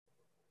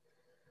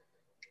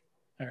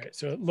All right.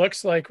 So it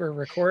looks like we're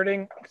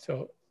recording.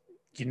 So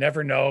you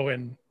never know.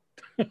 And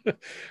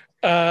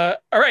all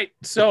right.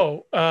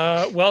 So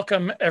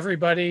welcome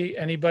everybody,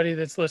 anybody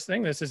that's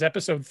listening. This is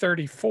episode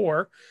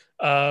 34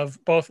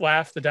 of Both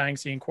Laugh, the Dying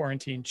Scene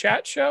Quarantine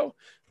Chat Show.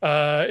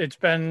 It's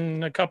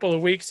been a couple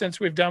of weeks since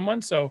we've done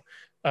one. So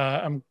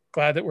I'm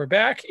glad that we're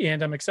back,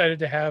 and I'm excited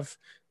to have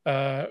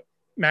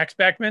Max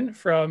Beckman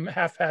from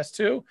Half Past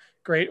Two,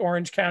 great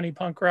Orange County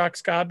punk rock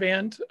ska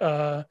band.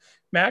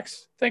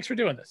 Max, thanks for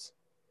doing this.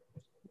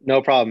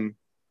 No problem.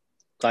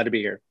 Glad to be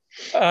here.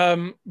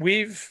 We'll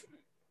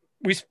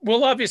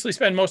obviously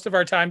spend most of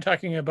our time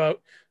talking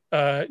about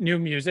new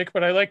music,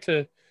 but I like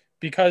to,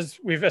 because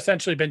we've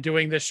essentially been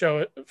doing this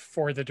show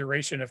for the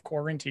duration of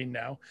quarantine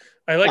now,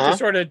 I like to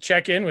sort of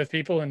check in with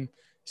people and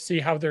see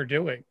how they're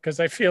doing, because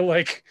I feel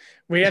like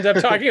we end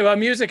up talking about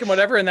music and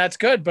whatever, and that's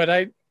good, but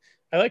I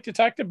like to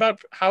talk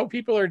about how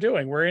people are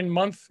doing. We're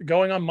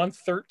going on month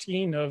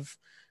 13 of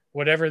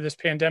whatever this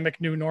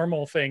pandemic new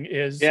normal thing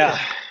is. Yeah.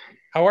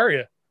 How are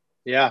you?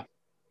 Yeah,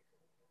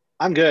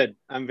 I'm good.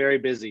 I'm very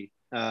busy.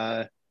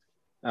 I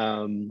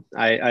own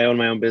my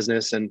own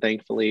business, and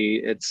thankfully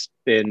it's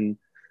been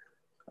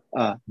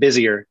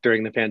busier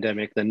during the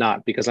pandemic than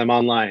not, because I'm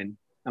online.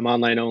 I'm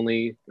online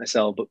only. I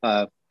sell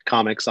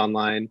comics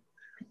online,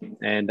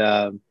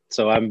 and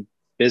so I'm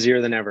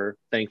busier than ever,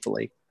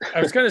 thankfully.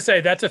 I was going to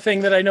say, that's a thing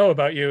that I know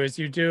about you, is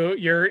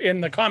you're in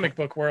the comic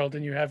book world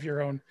and you have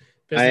your own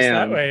business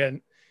that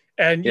way.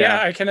 And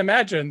yeah, I can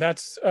imagine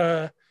that's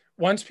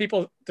once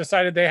people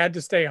decided they had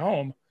to stay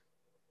home,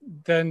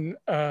 then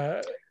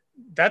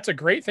that's a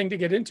great thing to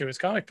get into, is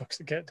comic books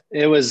again.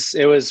 It was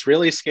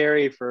really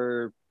scary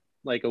for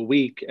like a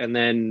week, and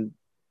then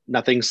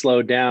nothing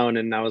slowed down,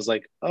 and I was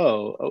like,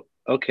 oh,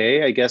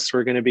 okay, I guess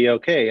we're going to be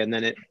okay. And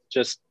then it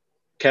just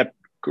kept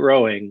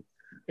growing.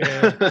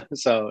 Yeah.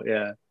 So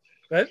yeah,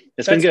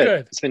 it's been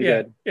good. It's been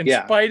good. In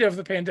spite of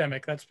the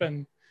pandemic, that's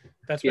been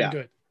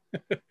good.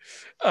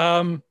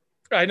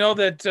 I know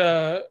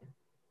that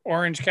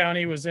Orange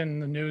County was in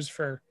the news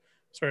for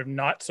sort of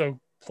not so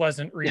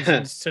pleasant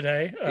reasons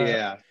today.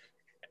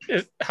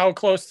 How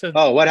close to?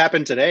 Oh, what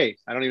happened today?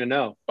 I don't even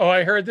know. Oh,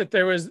 I heard that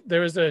there was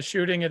a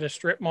shooting at a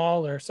strip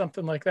mall or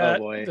something like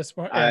that. Oh boy, this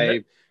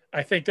morning.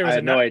 I think there was. I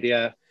had no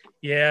idea.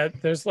 Yeah,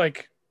 there's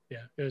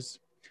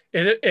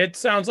it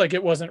sounds like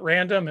it wasn't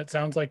random. It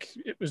sounds like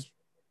it was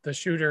the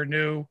shooter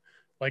knew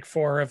like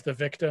 4 of the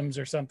victims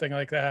or something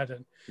like that.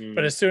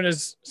 But as soon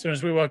as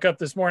we woke up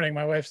this morning,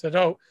 my wife said,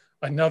 "Oh,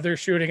 another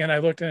shooting," and I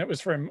looked and it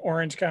was from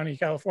Orange County,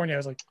 California. I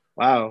was like,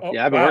 "Wow,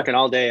 yeah, I've been working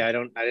all day. I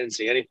didn't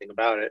see anything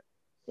about it."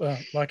 Well,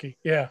 lucky,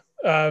 yeah.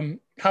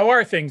 How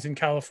are things in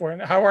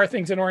California? How are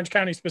things in Orange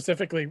County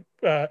specifically,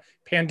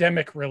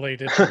 pandemic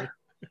related?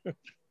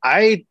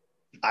 I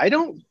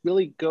don't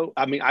really go.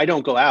 I mean, I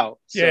don't go out.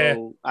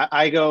 So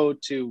I go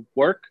to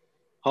work,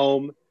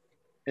 home,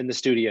 in the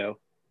studio.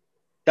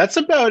 That's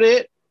about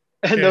it.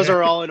 And those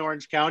are all in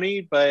Orange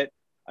County, but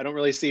I don't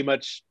really see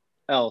much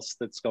else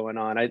that's going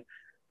on.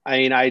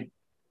 I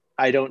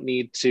don't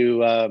need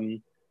to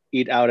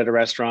eat out at a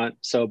restaurant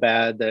so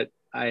bad that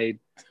I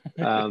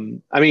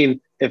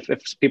mean, if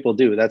people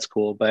do, that's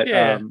cool. But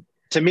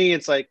to me,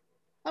 it's like,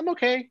 I'm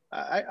okay.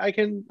 I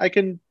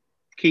can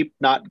keep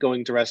not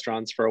going to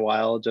restaurants for a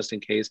while, just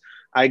in case.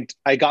 I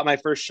got my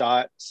first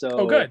shot.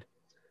 So good.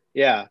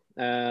 Yeah.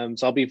 So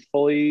I'll be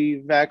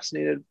fully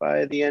vaccinated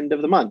by the end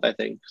of the month, I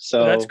think.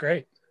 So that's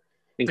great.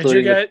 Did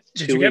you get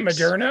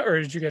Moderna, or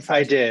did you get Pfizer?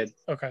 I did.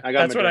 Okay.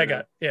 That's Moderna. What I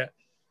got. Yeah.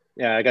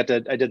 Yeah, I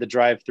did the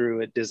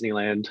drive-through at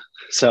Disneyland.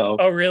 So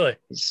oh, really?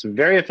 It's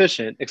very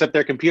efficient, except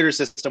their computer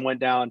system went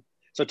down,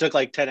 so it took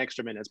like 10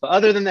 extra minutes. But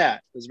other than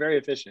that, it was very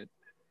efficient.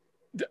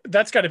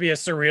 That's got to be a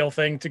surreal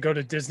thing, to go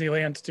to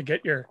Disneyland to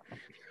get your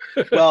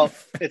well,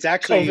 it's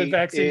actually COVID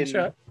vaccine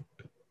shot.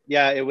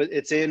 Yeah,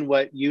 it's in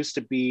what used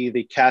to be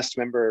the cast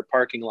member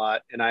parking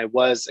lot, and I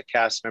was a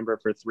cast member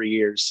for 3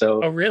 years.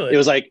 So oh, really? It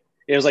was like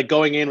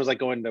going in was like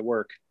going to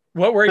work.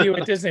 What were you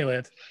at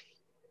Disneyland?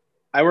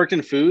 I worked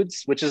in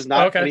foods, which is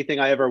not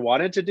anything I ever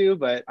wanted to do,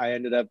 but I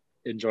ended up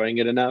enjoying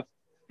it enough.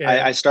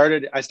 Yeah. I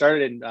started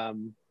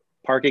in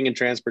parking and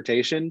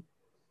transportation,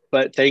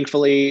 but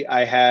thankfully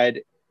I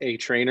had a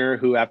trainer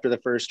who, after the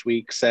first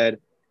week, said,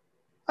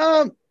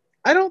 I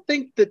don't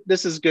think that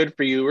this is good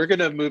for you. We're going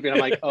to move in. I'm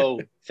like,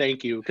 oh,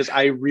 thank you. Because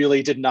I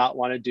really did not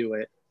want to do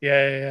it.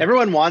 Yeah.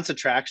 Everyone wants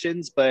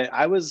attractions, but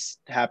I was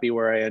happy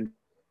where I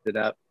ended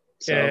up.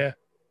 So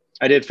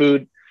I did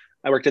food.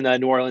 I worked in the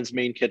New Orleans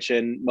main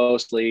kitchen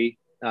mostly.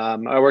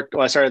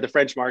 I started the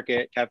French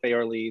Market, Cafe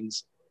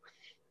Orleans.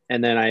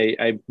 And then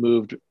I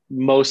moved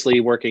mostly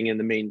working in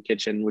the main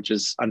kitchen, which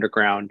is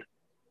underground,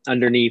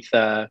 underneath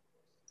where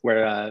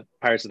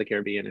Pirates of the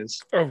Caribbean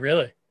is. Oh,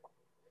 really?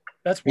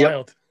 That's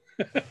wild.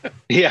 Yep.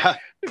 Yeah.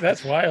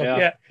 That's wild.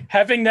 Yeah.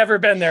 Having never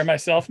been there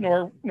myself,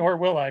 nor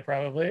will I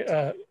probably.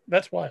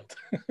 That's wild.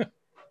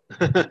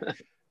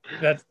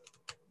 That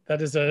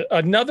is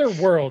another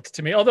world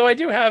to me. Although I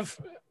do have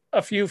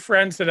a few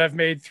friends that I've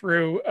made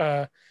through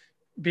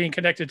being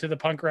connected to the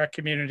punk rock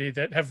community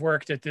that have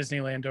worked at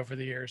Disneyland over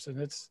the years, and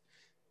it's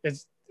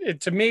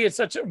to me, it's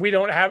such a, we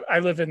don't have, I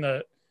live in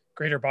the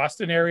greater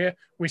Boston area.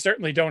 We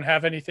certainly don't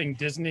have anything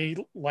Disney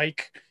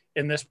like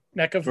in this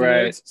neck of the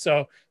woods.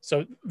 So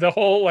the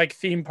whole like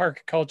theme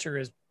park culture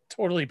is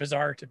totally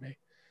bizarre to me.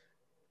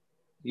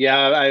 Yeah,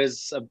 I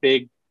was a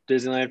big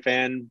Disneyland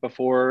fan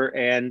before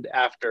and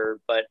after,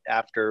 but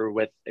after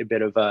with a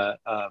bit of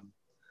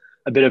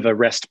a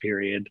rest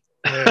period.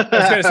 Yeah. I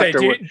was going to say,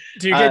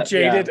 do you get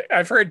jaded? Yeah.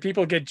 I've heard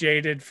people get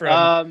jaded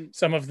from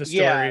some of the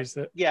stories.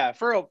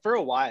 For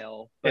a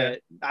while,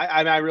 but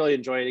I really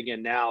enjoy it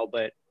again now.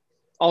 But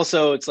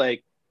also, it's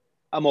like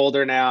I'm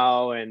older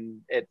now,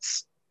 and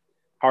it's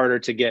harder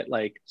to get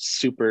like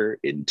super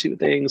into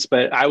things.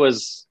 But I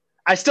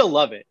still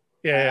love it.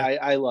 Yeah,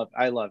 I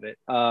love it.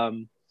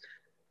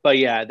 But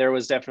yeah, there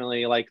was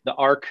definitely like the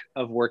arc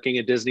of working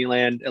at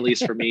Disneyland, at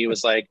least for me,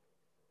 was like,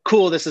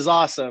 cool, this is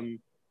awesome.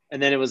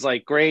 And then it was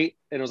like great,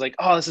 and it was like,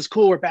 oh, this is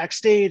cool. We're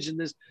backstage, and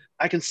this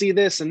I can see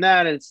this and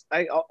that, and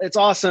it's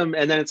awesome.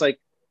 And then it's like,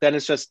 then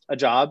it's just a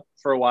job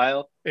for a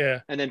while.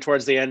 Yeah. And then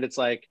towards the end, it's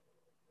like,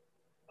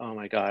 oh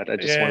my god, I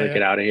just want to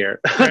get out of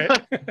here.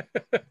 Right.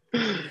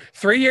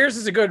 3 years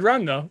is a good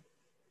run, though.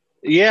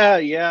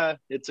 Yeah,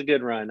 it's a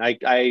good run.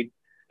 I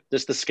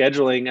just the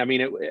scheduling. I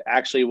mean, it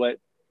actually what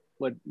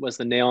was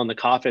the nail in the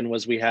coffin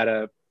was we had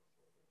a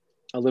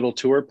little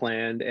tour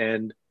planned,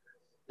 and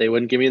they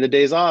wouldn't give me the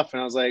days off,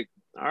 and I was like,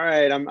 all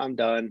right, I'm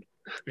done.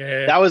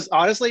 Yeah. That was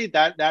honestly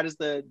that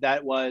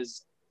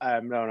was I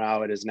don't know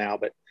how it is now,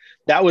 but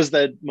that was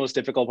the most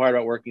difficult part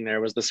about working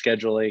there, was the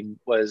scheduling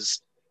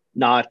was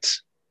not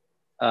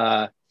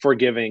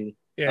forgiving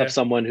of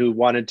someone who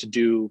wanted to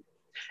do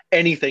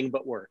anything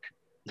but work.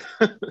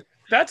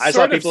 I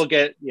saw people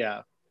get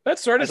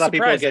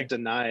people get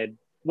denied.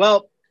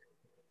 Well,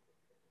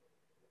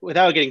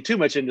 without getting too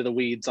much into the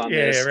weeds on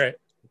this, right.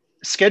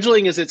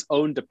 Scheduling is its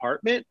own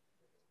department.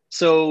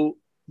 So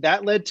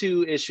that led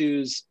to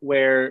issues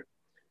where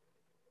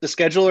the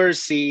schedulers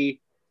see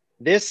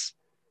this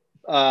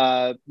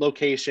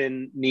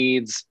location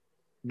needs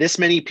this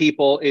many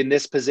people in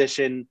this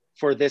position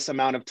for this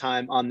amount of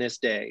time on this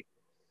day.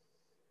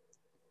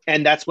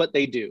 And that's what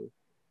they do.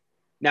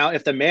 Now,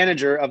 if the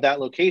manager of that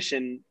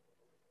location,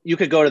 you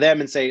could go to them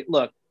and say,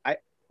 look,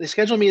 they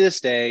scheduled me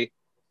this day.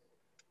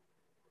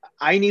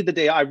 I need the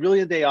day. I really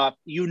need the day off.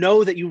 You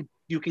know that you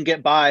can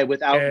get by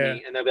without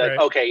me. And they'll be like,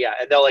 okay, yeah.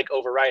 And they'll like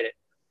override it.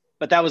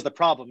 But that was the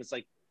problem. It's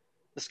like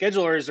the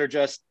schedulers are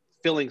just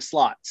filling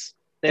slots.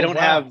 They don't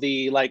have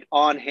the like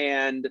on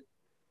hand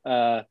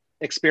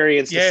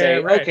experience to say,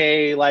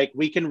 okay, like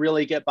we can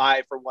really get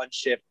by for one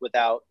shift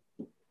without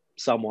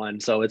someone.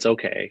 So it's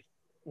okay.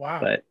 Wow.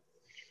 But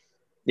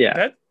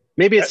yeah,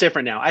 maybe it's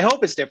different now. I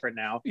hope it's different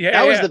now. Yeah.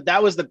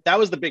 That was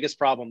the biggest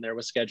problem there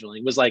with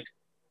scheduling, was like,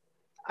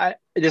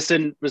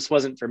 this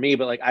wasn't for me,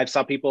 but like I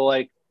saw people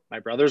like my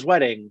brother's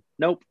wedding.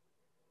 Nope.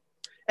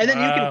 And then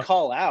you can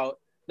call out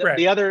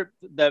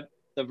the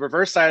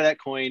reverse side of that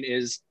coin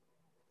is,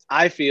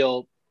 I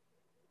feel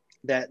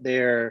that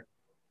their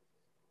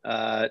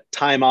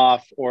time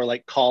off or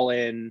like call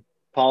in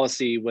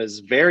policy was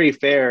very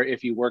fair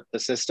if you work the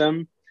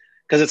system,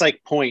 because it's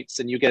like points,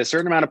 and you get a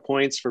certain amount of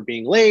points for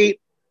being late,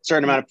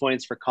 certain amount of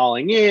points for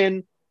calling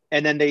in,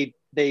 and then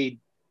they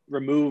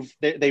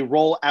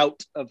roll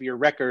out of your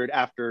record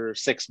after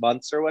 6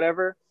 months or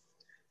whatever.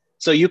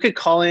 So you could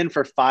call in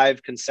for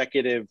 5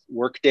 consecutive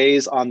work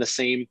days on the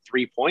same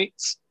 3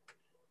 points.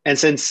 And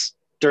since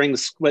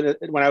when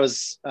I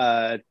was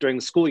during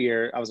the school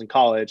year, I was in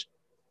college,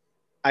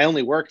 I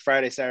only worked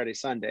Friday, Saturday,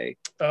 Sunday.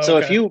 So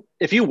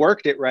if you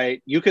worked it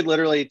right, you could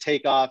literally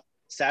take off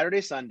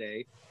Saturday,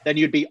 Sunday, then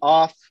you'd be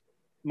off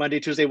Monday,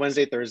 Tuesday,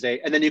 Wednesday,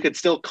 Thursday, and then you could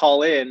still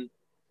call in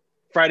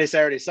Friday,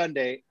 Saturday,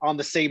 Sunday on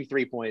the same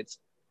 3 points.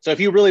 So if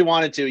you really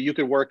wanted to, you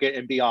could work it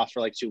and be off for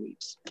like 2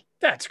 weeks.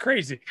 That's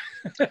crazy.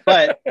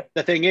 But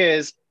the thing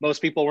is,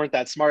 most people weren't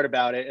that smart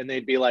about it, and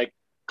they'd be like,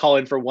 call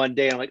in for one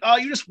day. I'm like, oh,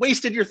 you just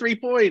wasted your 3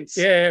 points.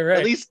 Yeah, right.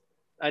 At least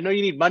I know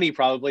you need money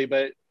probably,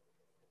 but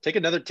take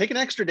an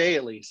extra day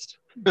at least.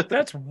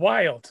 That's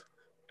wild.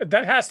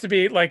 That has to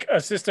be like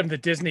a system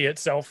that Disney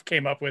itself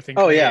came up with and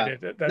created.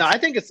 Yeah. No, I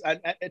think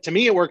to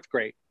me, it worked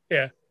great.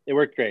 Yeah. It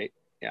worked great.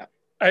 Yeah.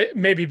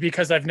 Maybe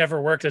because I've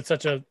never worked at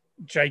such a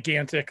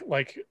gigantic,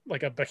 like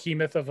a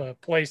behemoth of a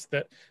place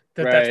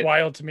that's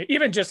wild to me.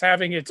 Even just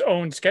having its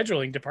own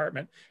scheduling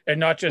department and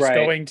not just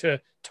going to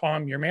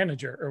Tom, your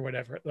manager, or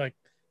whatever. Like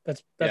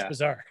that's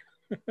bizarre.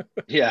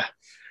 Yeah.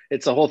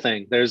 It's a whole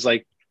thing. There's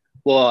like,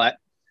 well,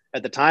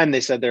 at the time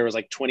they said there was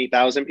like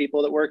 20,000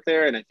 people that work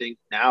there. And I think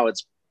now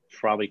it's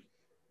probably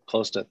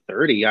close to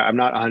 30. I'm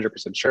not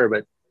 100% sure,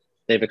 but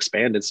they've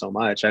expanded so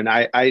much. And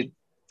I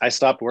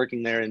stopped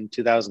working there in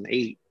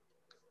 2008.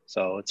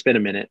 So it's been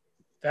a minute.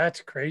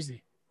 That's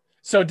crazy.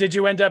 So did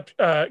you end up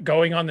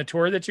going on the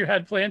tour that you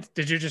had planned?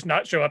 Did you just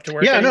not show up to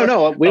work? Yeah, anymore?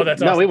 no.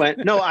 We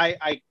went. No,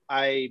 I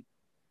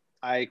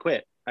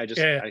quit. I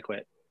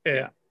quit.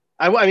 Yeah.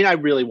 I mean, I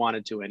really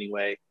wanted to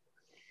anyway.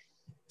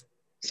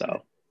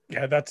 So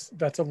yeah, that's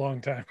a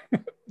long time.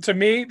 To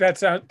me,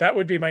 that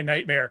would be my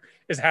nightmare,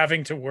 is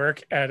having to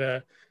work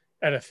at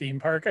at a theme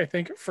park, I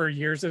think, for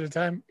years at a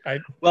time.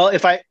 Well,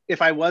 if I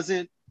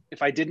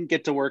didn't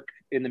get to work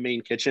in the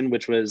main kitchen,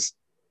 which was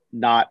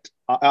not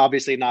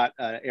obviously not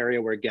an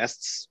area where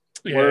guests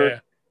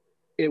were,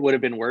 it would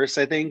have been worse,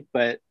 I think.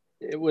 But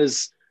it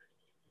was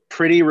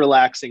pretty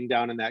relaxing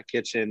down in that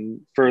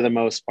kitchen for the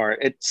most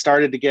part. It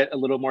started to get a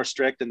little more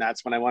strict, and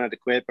that's when I wanted to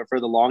quit. But for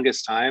the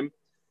longest time,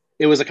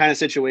 it was a kind of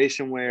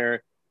situation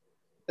where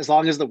as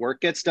long as the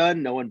work gets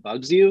done, no one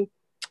bugs you.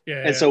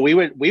 And so we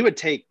would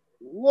take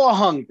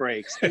long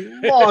breaks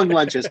and long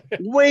lunches,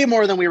 way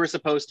more than we were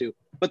supposed to,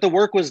 but the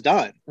work was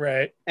done.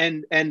 Right.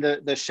 And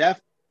the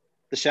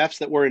chefs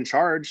that were in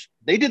charge,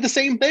 they did the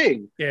same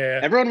thing. Yeah.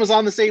 Everyone was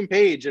on the same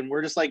page, and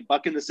we're just like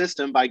bucking the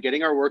system by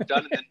getting our work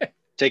done and then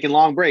taking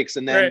long breaks.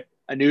 And then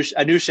a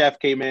new chef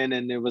came in,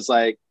 and it was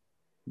like,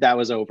 that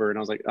was over. And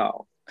I was like,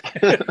 oh.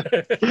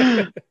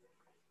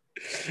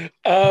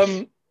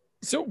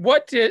 So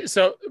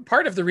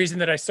part of the reason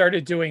that I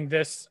started doing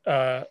this,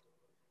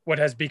 what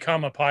has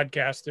become a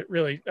podcast,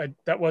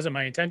 that wasn't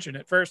my intention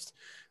at first,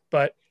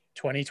 but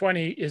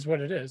 2020 is what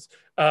it is.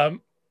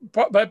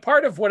 But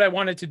part of what I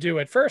wanted to do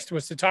at first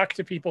was to talk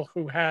to people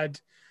who had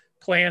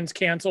plans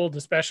canceled,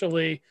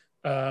 especially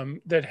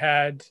that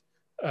had,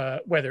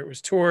 whether it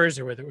was tours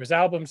or whether it was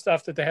album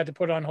stuff that they had to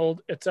put on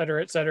hold, et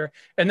cetera, et cetera.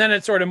 And then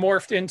it sort of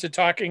morphed into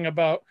talking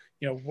about,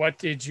 what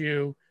did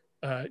you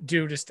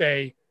do to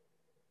stay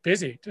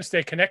busy, to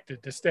stay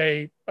connected, to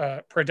stay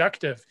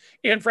productive.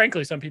 And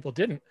frankly, some people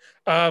didn't.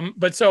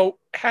 But so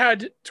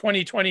had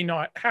 2020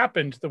 not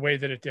happened the way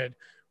that it did,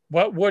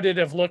 what would it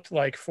have looked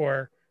like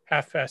for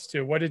Half Past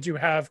Two? What did you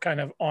have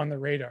kind of on the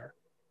radar?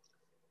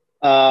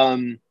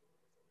 I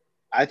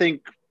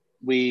think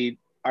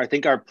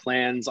our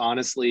plans,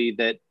 honestly,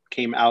 that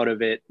came out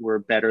of it were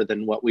better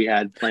than what we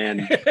had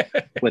planned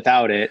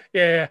without it.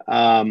 Yeah.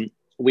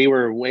 We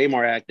were way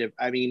more active.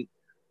 I mean,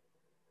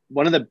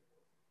 one of the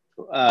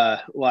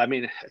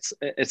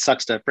it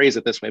sucks to phrase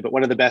it this way, but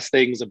one of the best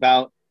things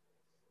about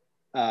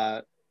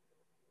the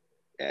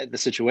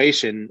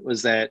situation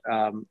was that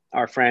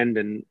our friend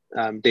and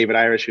David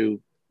Irish,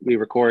 who we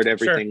record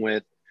everything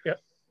with,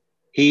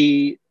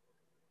 he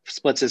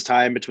splits his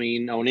time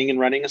between owning and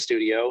running a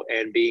studio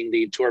and being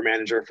the tour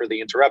manager for the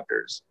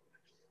Interrupters.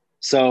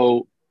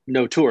 So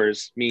no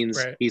tours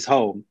means he's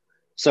home.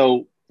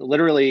 So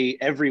literally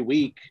every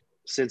week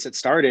since it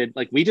started,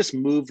 like, we just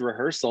moved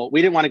rehearsal.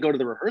 We didn't want to go to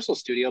the rehearsal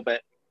studio,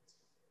 but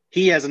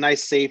he has a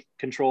nice, safe,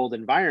 controlled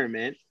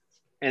environment.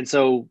 And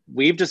so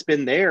we've just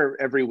been there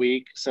every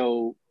week.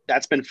 So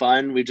that's been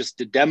fun. We just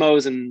did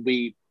demos, and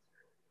we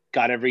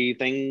got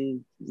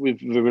everything. We've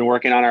been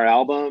working on our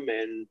album,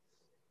 and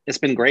it's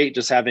been great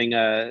just having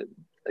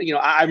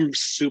I'm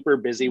super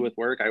busy with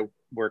work. I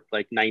work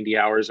like 90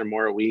 hours or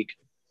more a week.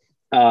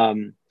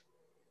 And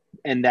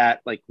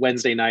that, like,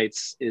 Wednesday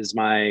nights is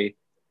my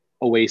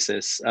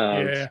oasis.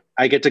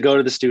 I get to go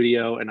to the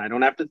studio, and I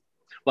don't have to,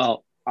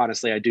 well,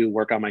 honestly, I do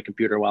work on my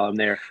computer while I'm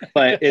there,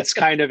 but it's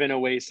kind of an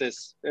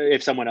oasis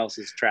if someone else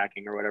is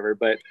tracking or whatever.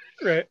 But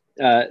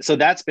so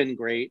that's been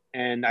great.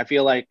 And I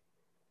feel like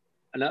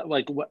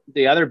what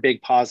the other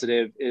big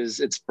positive is,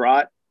 it's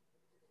brought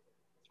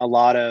a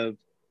lot of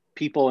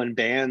people and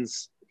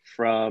bands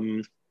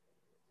from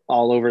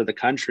all over the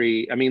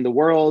country. I mean, the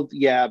world,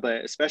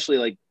 but especially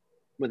like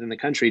within the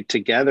country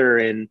together.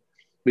 And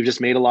we've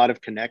just made a lot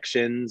of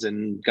connections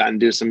and gotten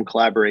to do some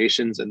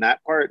collaborations. And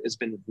that part has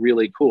been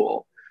really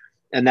cool.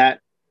 And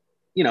that,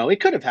 it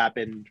could have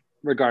happened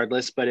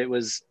regardless, but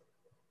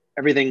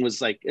everything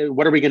was like,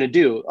 what are we going to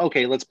do?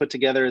 Okay, let's put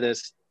together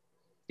this.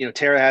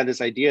 Tara had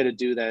this idea to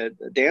do the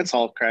Dance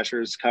Hall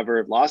Crashers cover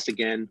of Lost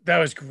Again. That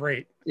was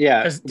great.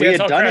 Yeah. Because Dance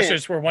Hall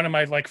Crashers were one of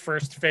my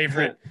first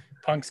favorite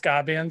punk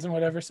ska bands and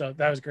whatever. So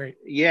that was great.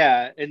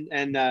 Yeah.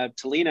 And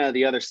Talina,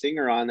 the other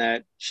singer on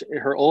that,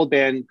 her old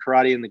band,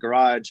 Karate in the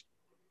Garage,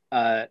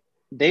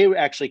 they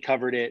actually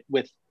covered it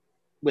with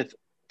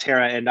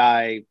Tara and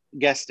I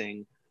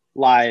guesting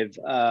live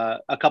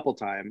a couple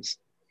times.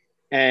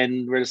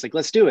 And we're just like,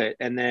 let's do it.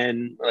 And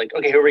then we're like,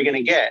 okay, who are we going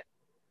to get?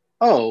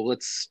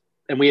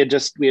 And we had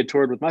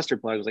toured with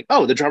Mustard Plug. I was like,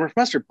 oh, the drummer for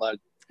Mustard Plug.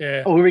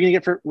 Yeah. Oh, who are we going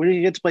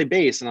to get to play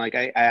bass? And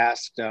I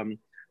asked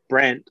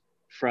Brent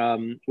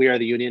from We Are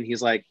the Union.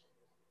 He's like,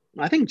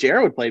 I think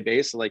Jared would play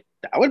bass. Like,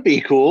 that would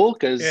be cool.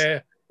 Cause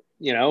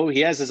he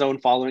has his own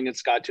following at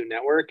Ska Tune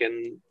Network.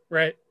 And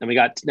then we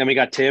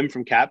got Tim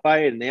from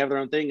Catbite, and they have their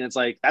own thing. And it's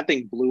like, that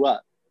thing blew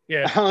up.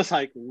 Yeah. I was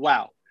like,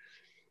 wow,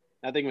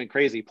 that thing went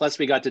crazy. Plus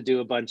we got to do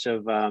a bunch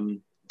of,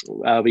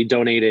 we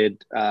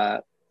donated,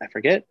 I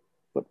forget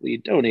what we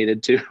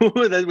donated to,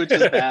 which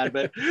is bad,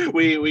 but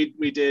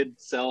we did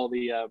sell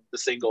the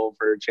single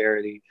for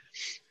charity.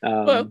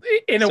 Well,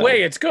 in a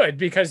way it's good,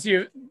 because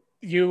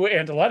you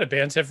and a lot of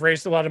bands have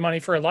raised a lot of money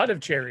for a lot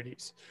of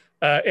charities.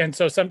 And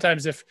so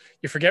sometimes if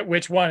you forget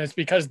which one, it's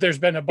because there's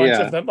been a bunch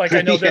of them. Like,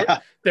 I know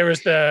there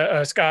was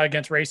the Ska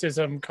Against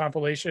Racism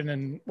compilation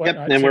and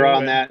whatnot. Yep, and we're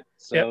on that.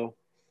 So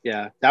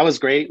that was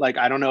great. Like,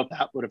 I don't know if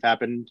that would have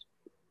happened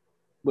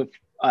with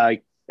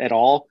at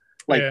all.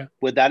 Like,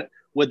 would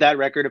that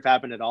record have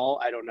happened at all?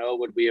 I don't know.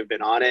 Would we have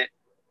been on it?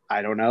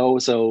 I don't know.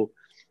 So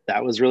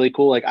that was really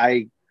cool. Like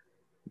I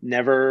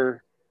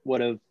never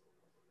would have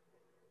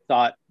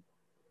thought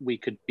we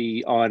could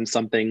be on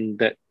something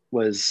that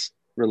was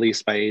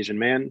released by Asian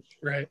Man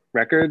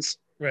Records.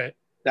 Right.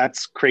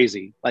 That's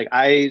crazy. Like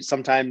I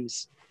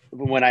sometimes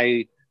when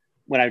I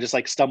just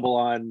like stumble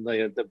on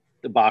the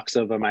box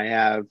of them I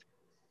have,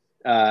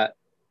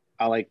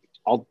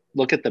 I'll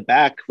look at the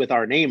back with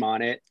our name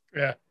on it.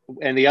 Yeah.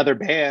 And the other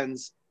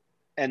bands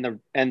and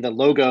the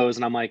logos,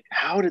 and I'm like,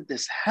 how did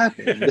this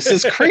happen? This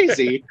is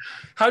crazy.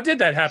 How did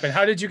that happen?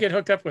 How did you get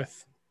hooked up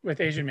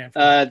with Asian Man?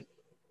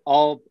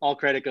 All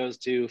credit goes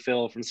to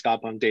Phil from Ska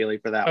Punk Daily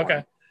for that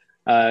one.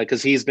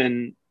 Because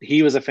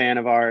he was a fan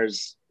of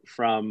ours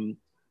from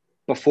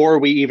before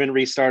we even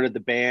restarted the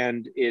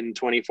band in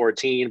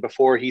 2014,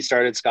 before he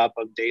started Ska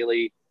Punk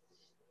Daily.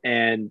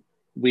 And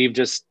we've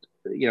just,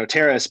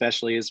 Tara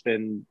especially has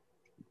been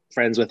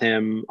friends with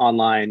him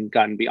online,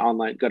 gotten to be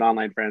good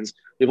online friends.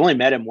 We've only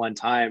met him one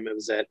time. It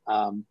was at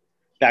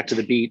Back to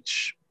the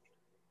Beach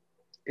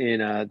in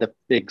the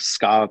big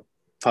ska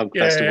punk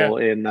festival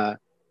in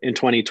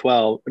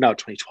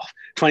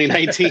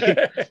 2019.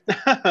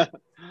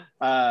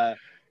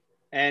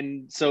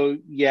 And so,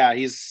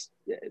 he's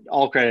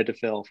all credit to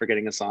Phil for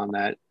getting us on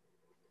that.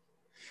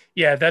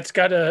 Yeah, that's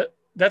gotta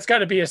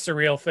be a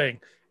surreal thing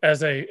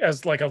as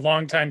like a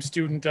longtime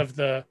student of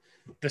the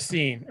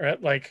scene,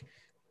 right? Like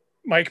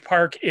Mike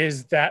Park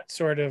is that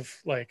sort of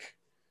like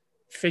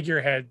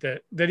figurehead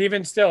that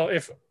even still,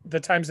 if the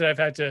times that I've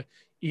had to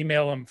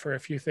email him for a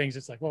few things,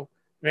 it's like, whoa,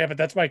 yeah, but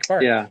that's Mike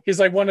Park. Yeah. He's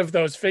like one of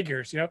those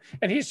figures,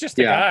 and he's just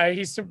a guy.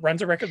 He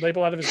runs a record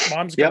label out of his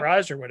mom's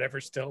garage or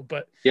whatever still,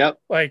 but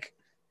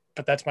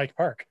but that's Mike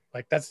Park.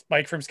 Like that's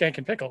Mike from Skank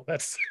and Pickle.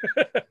 That's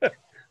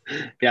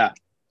yeah.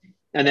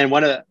 And then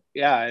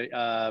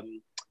I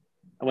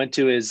went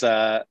to his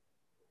I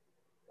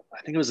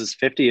think it was his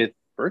 50th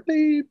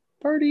birthday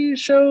party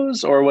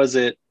shows, or was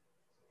it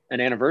an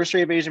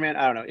anniversary of Asian Man?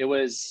 I don't know. It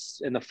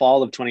was in the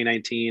fall of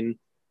 2019.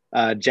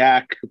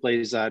 Jack, who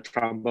plays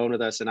trombone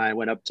with us, and I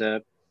went up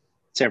to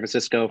San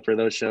Francisco for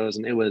those shows,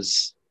 and it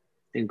was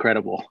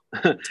incredible.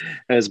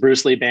 As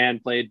Bruce Lee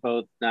Band played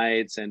both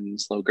nights, and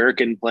Slow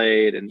Gherkin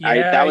played, and I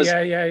have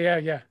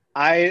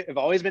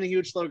always been a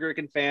huge Slow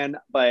Gherkin fan,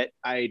 but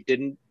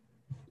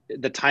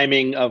the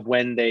timing of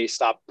when they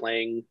stopped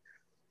playing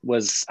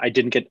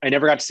I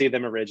never got to see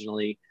them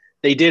originally.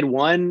 They did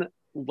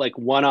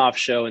one-off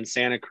show in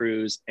Santa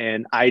Cruz,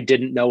 and I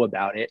didn't know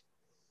about it.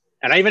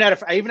 And I even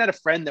had a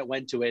friend that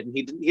went to it, and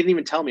he didn't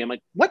even tell me. I'm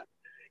like, what?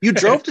 You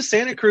drove to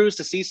Santa Cruz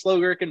to see Slow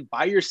Gherkin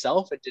by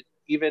yourself and didn't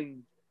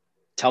even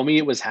tell me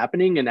it was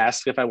happening and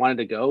ask if I wanted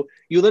to go?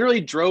 You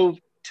literally drove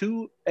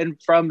to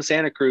and from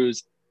Santa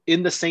Cruz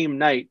in the same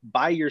night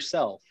by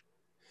yourself.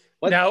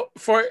 What? Now,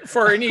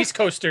 for an East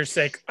Coaster's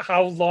sake,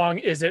 how long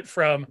is it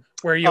from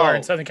where you are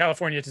in Southern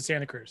California to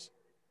Santa Cruz?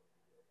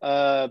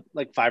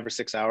 Like 5 or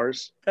 6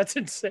 hours. That's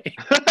insane.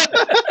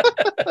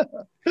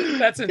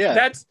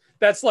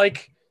 That's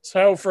like,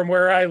 so from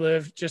where I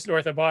live, just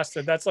north of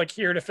Boston, that's like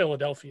here to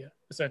Philadelphia,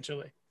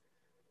 essentially.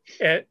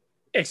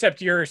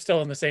 Except you're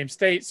still in the same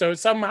state. So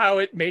somehow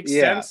it makes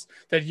sense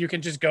that you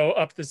can just go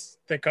up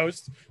the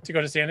coast to go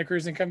to Santa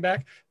Cruz and come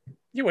back.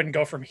 You wouldn't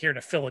go from here to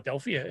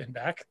Philadelphia and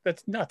back.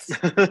 That's nuts.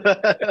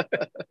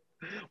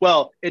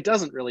 Well, it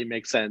doesn't really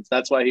make sense.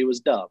 That's why he was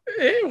dumb.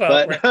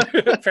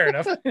 Right. Fair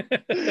enough.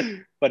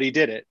 But he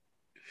did it.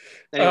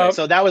 Anyway,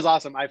 so that was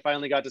awesome. I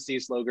finally got to see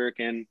Slow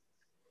Gherkin,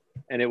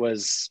 and it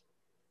was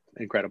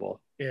incredible.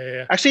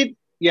 Yeah. Actually,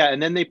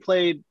 and then they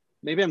played,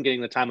 maybe I'm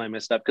getting the timeline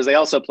messed up, because they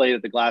also played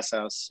at the Glass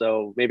House.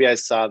 So maybe I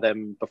saw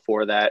them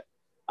before that.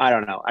 I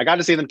don't know. I got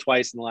to see them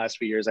twice in the last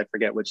few years. I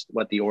forget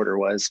what the order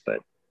was, but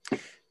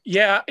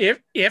yeah,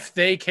 if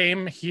they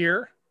came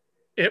here,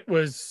 it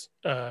was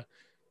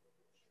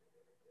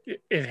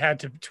it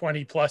had to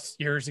 20 plus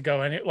years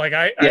ago, and it would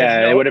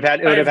have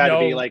had to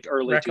be like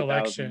early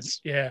 2000s.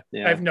 Yeah,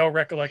 I have no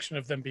recollection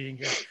of them being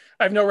here.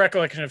 I have no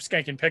recollection of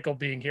Skank and Pickle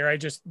being here.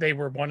 They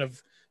were one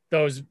of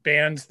those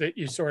bands that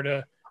you sort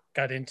of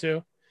got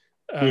into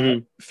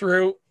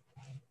through,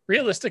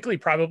 realistically,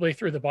 probably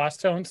through the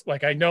Bosstones.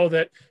 Like I know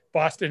that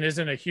Boston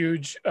isn't a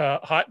huge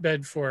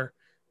hotbed for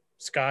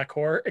ska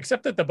core,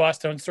 except that the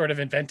Bosstones sort of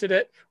invented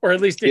it, or at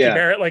least Dickie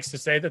Barrett likes to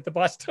say that the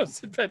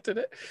Bosstones invented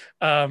it.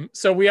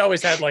 So we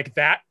always had like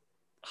that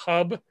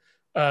hub.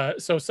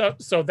 So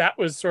that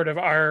was sort of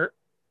our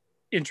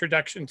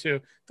introduction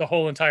to the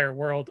whole entire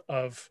world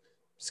of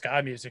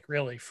ska music,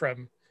 really,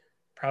 from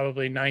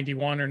probably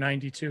 91 or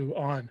 92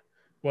 on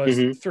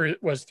was through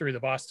the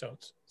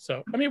Bosstones.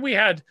 So I mean, we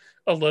had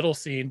a little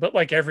scene, but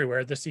like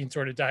everywhere, the scene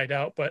sort of died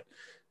out. But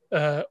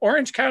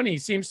Orange County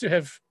seems to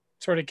have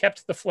sort of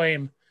kept the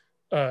flame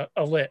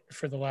lit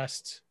for the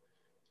last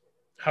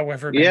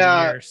however many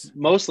years.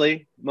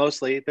 Mostly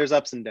there's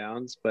ups and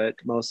downs, but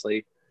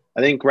mostly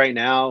I think right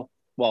now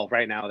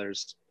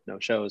there's no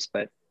shows,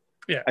 but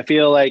I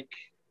feel like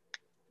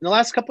in the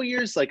last couple of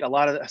years, like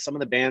some of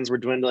the bands were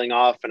dwindling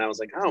off, and I was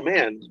like, oh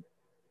man,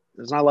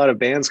 there's not a lot of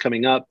bands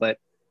coming up. But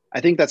I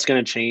think that's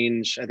going to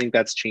change. I think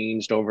that's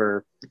changed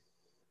over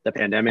the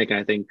pandemic, and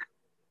I think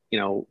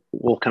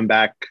we'll come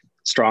back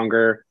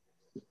stronger.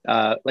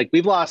 Like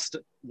we've lost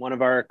one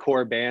of our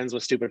core bands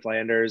with Stupid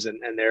Flanders,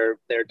 and they're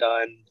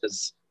done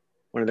because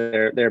one of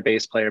their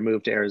bass player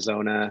moved to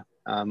Arizona.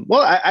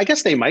 Well, I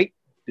guess they might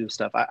do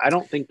stuff. I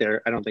don't think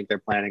they're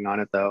planning on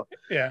it though.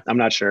 Yeah, I'm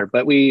not sure.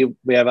 But we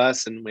have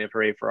us, and we have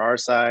Hooray for Our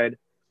Side,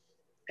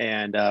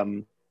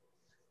 and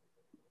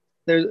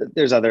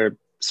there's other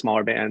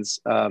smaller bands.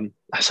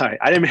 Sorry,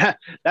 I didn't.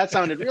 That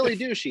sounded really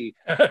douchey.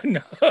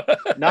 No.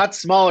 Not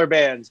smaller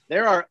bands.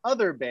 There are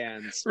other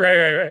bands,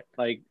 right.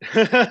 Like,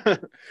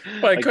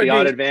 Like The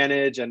Odd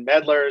Advantage and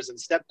Meddlers and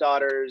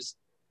Stepdaughters.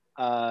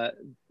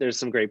 There's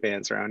some great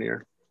bands around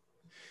here.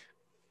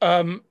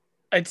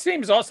 It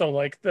seems also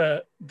like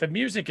the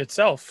music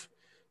itself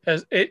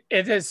has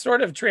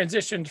sort of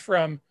transitioned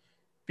from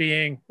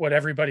being what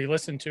everybody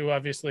listened to,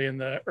 obviously in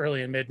the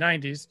early and mid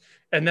 90s,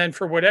 and then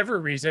for whatever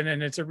reason,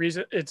 and it's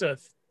a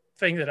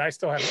thing that I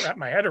still haven't wrapped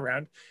my head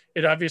around,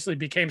 it obviously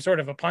became sort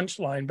of a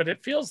punchline, but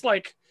it feels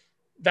like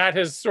that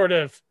has sort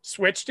of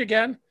switched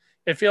again.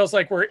 It feels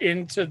like we're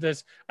into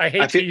this. I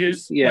hate to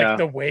use like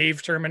the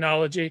wave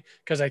terminology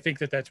because I think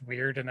that that's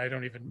weird and I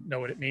don't even know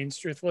what it means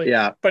truthfully.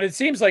 Yeah. But it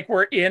seems like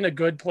we're in a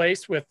good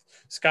place with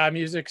ska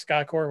music,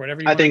 ska core,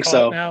 whatever you want to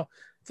call it now.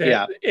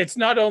 It's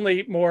not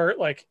only more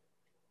like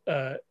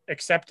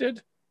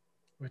accepted,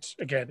 which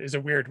again is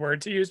a weird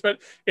word to use, but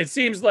it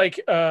seems like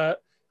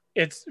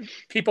it's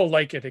people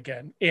like it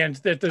again, and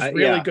that there's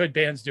really good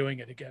bands doing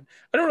it again.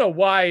 I don't know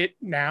why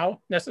now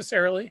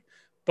necessarily,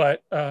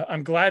 but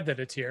I'm glad that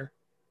it's here.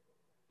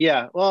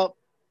 Yeah, well,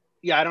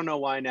 I don't know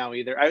why now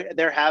either.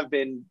 There have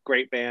been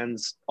great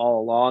bands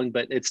all along,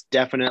 but it's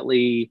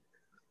definitely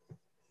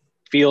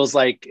feels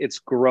like it's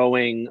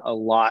growing a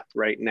lot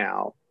right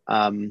now.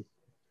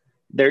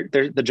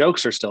 The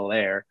jokes are still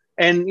there,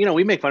 and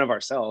we make fun of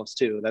ourselves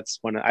too. That's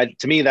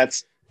to me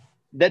that's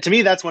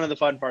one of the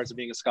fun parts of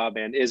being a ska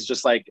band, is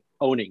just like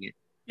owning it.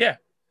 Yeah,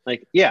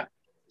 like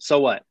so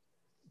what?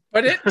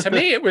 But to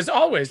me, it was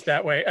always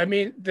that way. I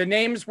mean, the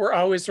names were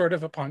always sort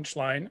of a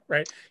punchline,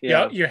 right?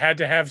 Yeah. You had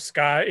to have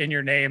ska in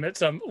your name at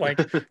some, like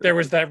there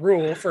was that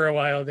rule for a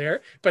while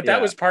there, but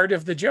that was part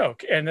of the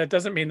joke. And that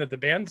doesn't mean that the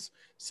bands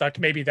sucked.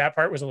 Maybe that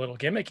part was a little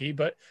gimmicky,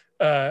 but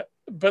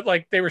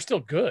like they were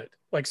still good.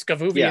 Like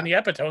Skavoovie and the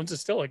Epitones is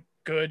still a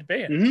good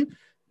band.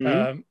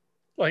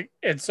 Mm-hmm.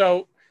 And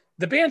so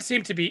the band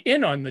seemed to be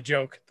in on the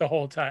joke the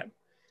whole time.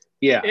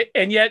 Yeah.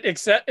 And yet,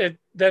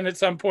 then at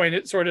some point,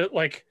 it sort of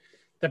like,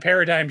 the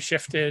paradigm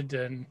shifted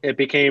and it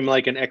became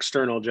like an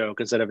external joke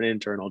instead of an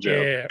internal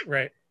joke. Yeah,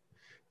 right.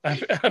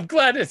 I'm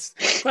glad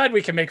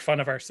we can make fun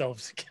of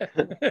ourselves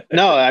again.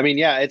 No, I mean,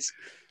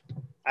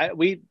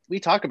 we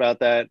talk about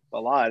that a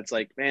lot. It's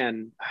like,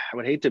 man, I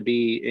would hate to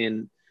be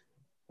in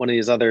one of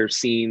these other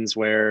scenes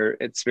where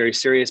it's very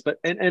serious, but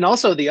and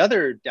also the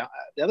other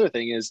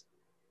thing is,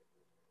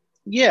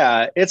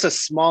 it's a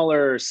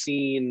smaller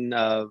scene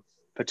of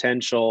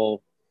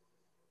potential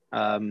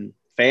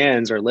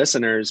fans or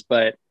listeners,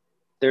 but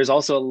there's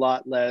also a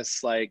lot less,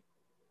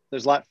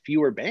 there's a lot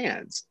fewer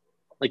bands.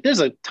 Like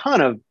there's a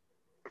ton of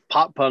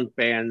pop punk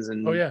bands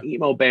and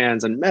emo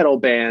bands and metal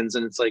bands.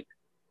 And it's like,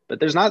 but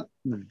there's not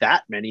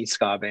that many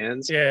ska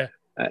bands. Yeah.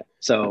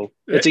 So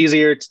it's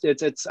easier.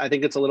 I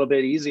think it's a little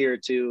bit easier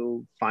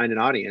to find an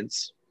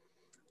audience.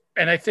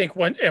 And I think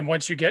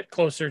once you get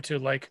closer to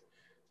like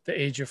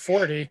the age of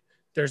 40,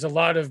 there's a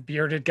lot of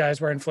bearded guys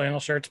wearing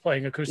flannel shirts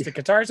playing acoustic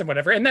guitars and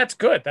whatever. And that's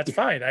good. That's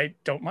fine. I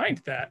don't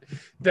mind that.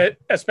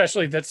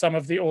 Especially that some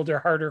of the older,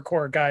 harder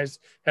core guys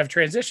have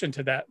transitioned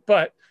to that.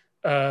 But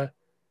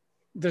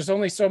there's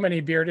only so many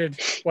bearded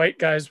white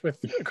guys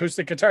with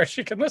acoustic guitars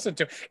you can listen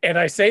to. And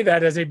I say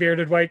that as a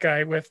bearded white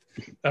guy with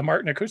a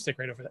Martin acoustic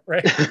right over there,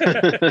 right?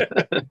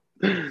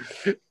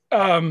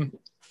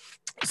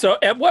 So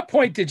at what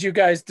point did you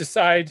guys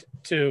decide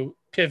to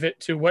pivot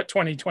to what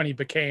 2020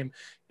 became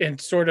and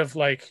sort of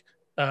like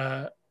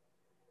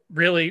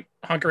really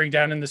hunkering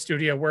down in the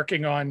studio,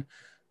 working on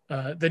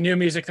the new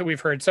music that we've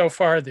heard so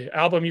far, the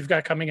album you've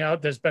got coming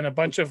out? There's been a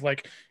bunch of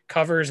like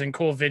covers and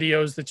cool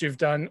videos that you've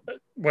done,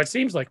 what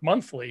seems like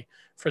monthly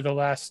for the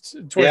last,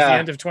 towards the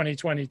end of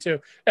 2022.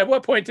 At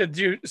what point did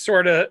you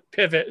sort of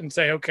pivot and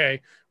say,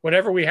 okay,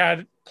 whatever we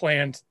had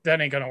planned,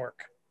 that ain't going to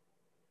work?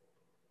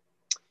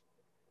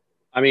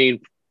 I mean,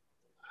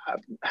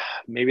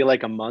 maybe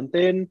like a month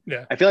in.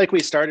 Yeah. I feel like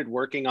we started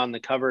working on the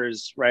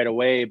covers right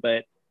away,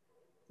 but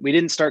we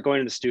didn't start going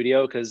to the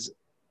studio because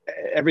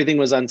everything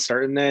was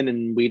uncertain then,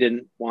 and we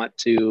didn't want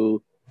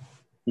to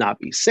not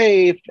be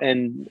safe.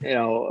 And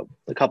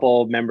a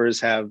couple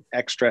members have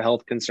extra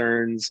health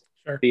concerns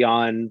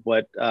beyond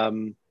what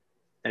an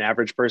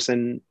average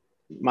person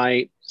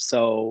might.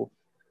 So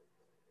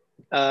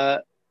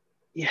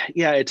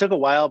it took a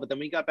while, but then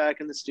we got back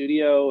in the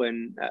studio,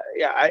 and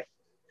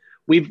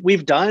we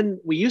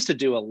used to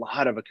do a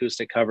lot of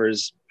acoustic cover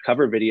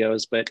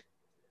videos, but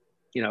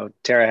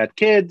Tara had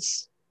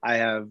kids, I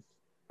have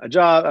a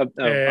job,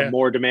 a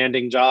more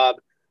demanding job.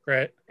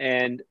 Right.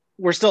 And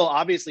we're still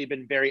obviously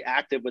been very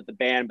active with the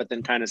band, but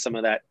then kind of some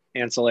of that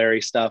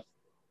ancillary stuff.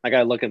 Like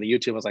I look at the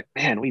YouTube, I was like,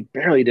 man, we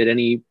barely did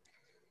any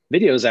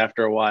videos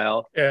after a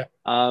while. Yeah.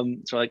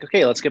 So like,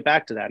 okay, let's get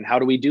back to that. And how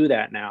do we do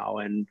that now?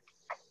 And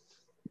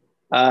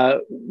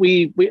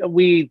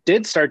we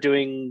did start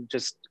doing,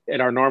 just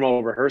at our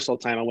normal rehearsal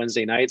time on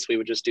Wednesday nights, we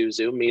would just do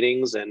Zoom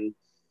meetings and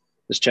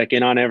just check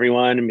in on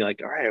everyone and be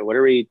like, all right, what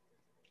are we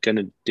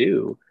gonna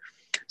do?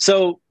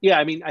 So yeah,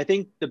 I mean, I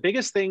think the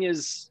biggest thing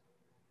is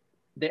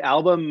the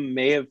album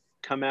may have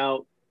come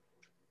out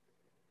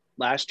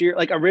last year.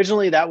 Like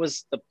originally that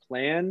was the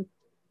plan,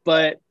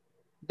 but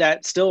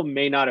that still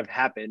may not have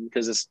happened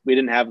because we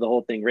didn't have the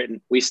whole thing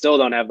written. We still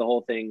don't have the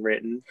whole thing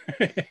written.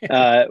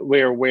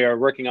 We're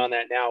working on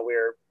that now,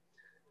 where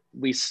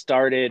we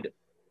started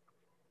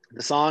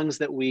the songs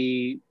that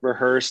we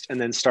rehearsed and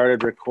then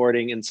started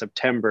recording in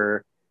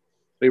September.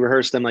 We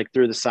rehearsed them like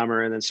through the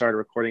summer and then started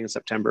recording in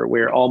September.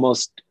 We're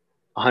almost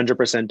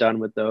 100% done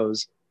with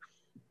those.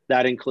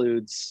 That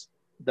includes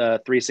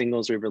the 3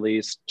 singles we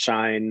released: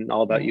 Shine,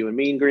 All About You, and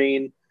Mean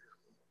Green.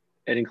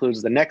 It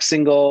includes the next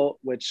single,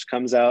 which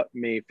comes out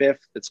May 5th.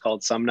 It's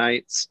called Some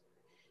Nights.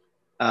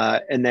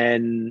 And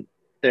then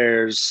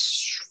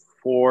there's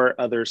 4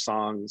 other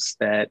songs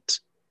that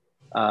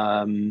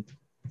I'm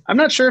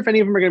not sure if any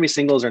of them are going to be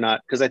singles or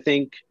not, because I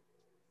think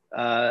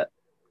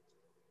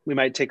we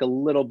might take a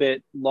little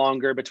bit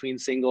longer between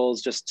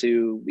singles just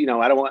to, we don't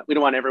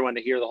want everyone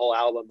to hear the whole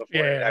album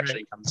before it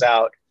actually comes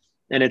out.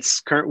 And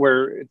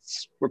we're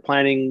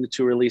planning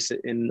to release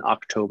it in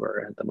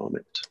October at the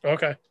moment.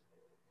 Okay.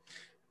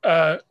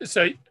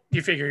 So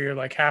you figure you're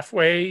like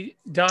halfway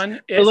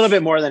done? A little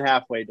bit more than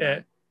halfway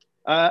done.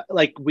 Yeah.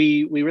 Like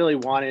we really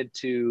wanted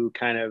to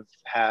kind of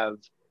have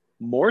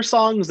more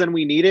songs than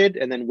we needed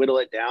and then whittle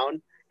it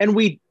down. And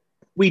we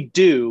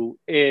do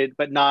it,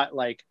 but not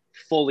like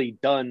fully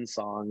done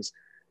songs.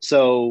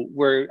 So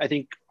I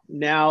think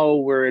now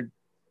we're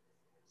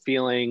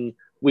feeling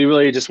we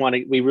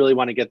really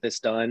want to get this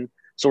done.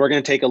 So we're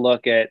going to take a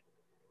look at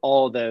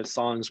all the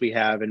songs we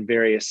have in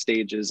various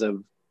stages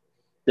of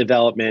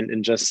development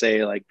and just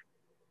say like,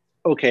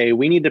 okay,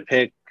 we need to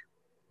pick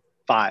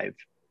 5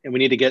 and we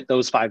need to get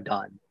those 5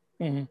 done.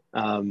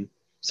 Mm-hmm.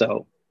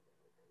 So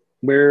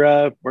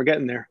we're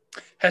getting there.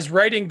 Has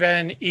writing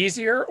been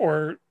easier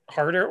or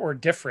harder or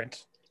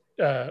different?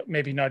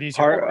 Maybe not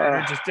easier or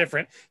harder, just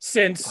different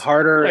since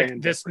harder like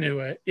and this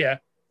different. New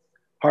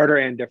harder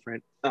and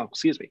different. Oh,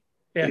 excuse me.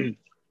 Yeah.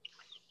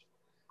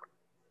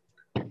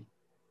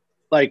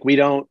 Like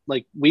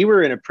we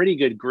were in a pretty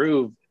good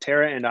groove,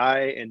 Tara and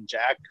I and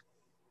Jack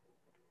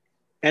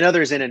and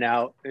others in and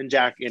out, and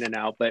Jack in and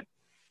out, but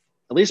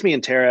at least me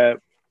and Tara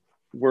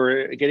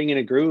were getting in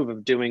a groove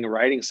of doing a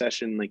writing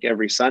session like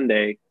every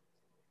Sunday.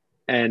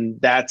 And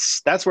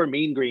that's where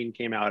Mean Green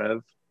came out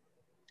of.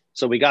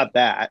 So we got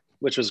that,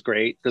 which was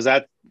great because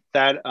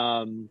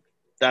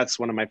that's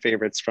one of my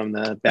favorites from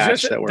the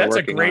batch that we're working on.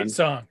 That's a great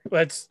song.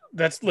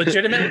 That's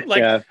legitimate. Like,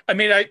 yeah. I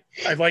mean,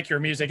 I like your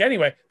music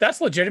anyway. That's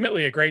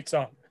legitimately a great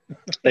song.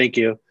 Thank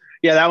you.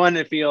 Yeah, that one,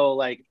 I feel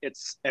like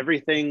it's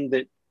everything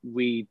that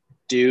we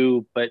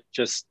do, but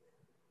just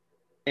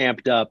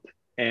amped up,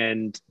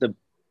 and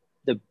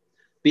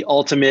the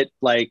ultimate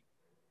like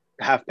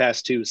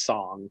 2:30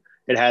 song.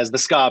 It has the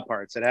ska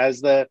parts. It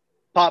has the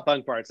pop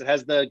punk parts. It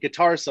has the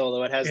guitar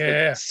solo. It has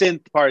the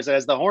synth parts. It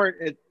has the horn.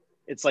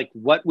 It's like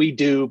what we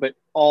do, but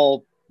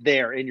all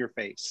there in your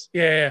face.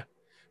 Yeah.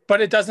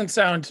 But it doesn't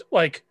sound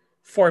like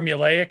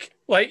formulaic.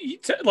 Like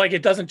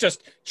it doesn't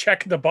just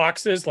check the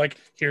boxes. Like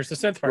here's the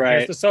synth part. Right.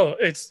 Here's the solo.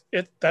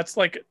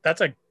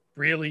 That's a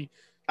really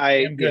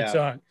damn good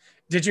song.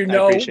 Did you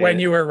know when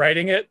you were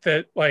writing it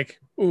that like,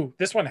 ooh,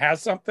 this one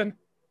has something?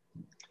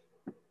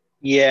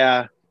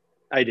 Yeah,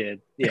 I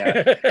did.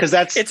 Yeah. Because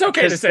it's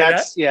okay to say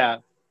that. Yeah.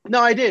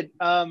 No, I did.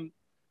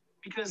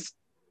 Because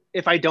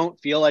if I don't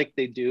feel like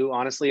they do,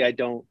 honestly,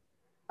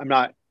 I'm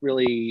not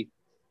really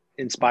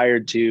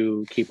inspired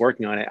to keep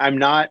working on it.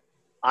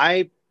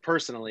 I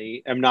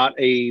personally am not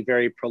a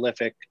very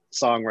prolific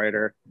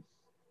songwriter.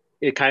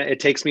 It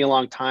takes me a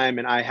long time,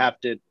 and I have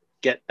to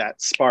get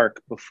that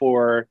spark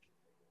before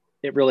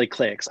it really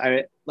clicks.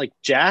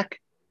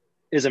 Jack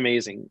is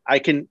amazing. I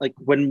can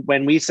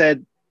when we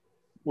decided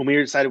when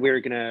we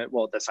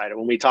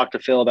talked to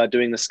Phil about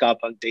doing the Ska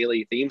Punk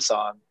Daily theme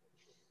song,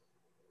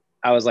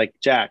 I was like,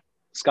 Jack,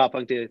 Ska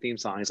Punk Daily theme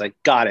song. He's like,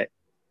 got it.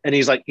 And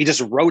he's like, he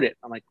just wrote it.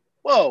 I'm like,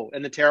 whoa.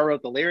 And then Tara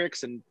wrote the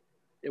lyrics and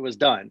it was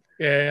done.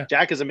 Yeah.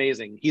 Jack is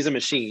amazing. He's a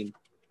machine.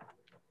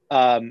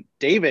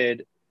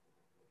 David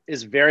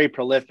is very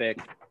prolific.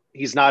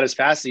 He's not as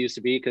fast as he used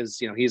to be because,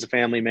 he's a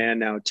family man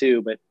now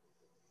too, but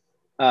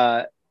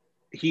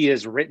he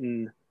has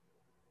written,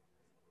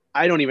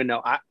 I don't even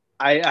know.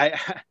 I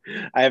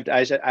have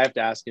to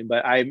ask him,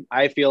 but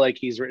I feel like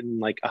he's written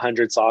like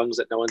 100 songs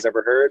that no one's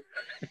ever heard.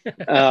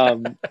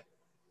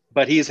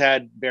 But he's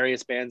had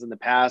various bands in the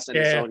past,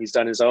 and he's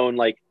done his own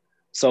like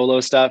solo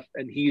stuff,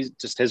 and he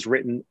just has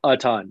written a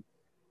ton.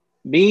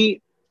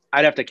 Me,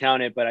 I'd have to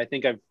count it, but I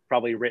think I've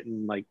probably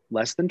written like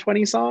less than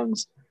 20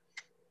 songs.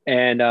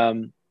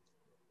 And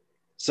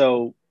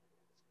so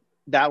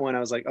that one I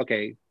was like,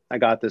 okay, I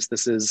got this.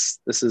 This is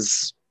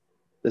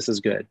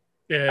good.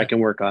 Yeah. I can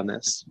work on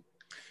this.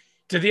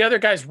 Did the other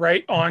guys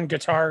write on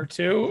guitar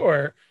too,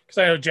 or because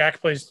I know Jack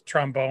plays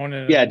trombone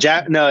and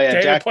Jack. No, yeah,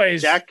 David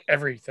plays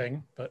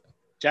everything, but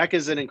Jack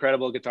is an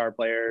incredible guitar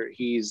player.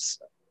 He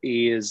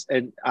is,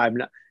 and I'm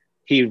not.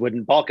 He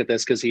wouldn't balk at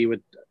this because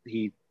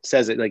he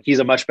says it like he's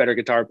a much better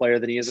guitar player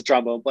than he is a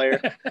trombone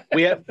player.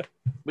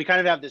 we kind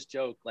of have this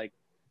joke like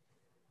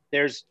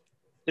there's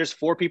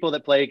 4 people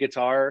that play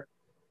guitar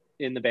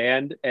in the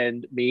band,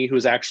 and me,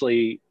 who's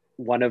actually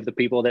one of the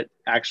people that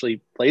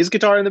actually plays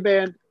guitar in the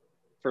band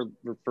for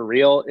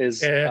real, is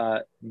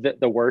the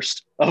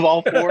worst of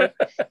all 4.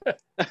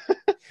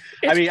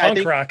 I mean, I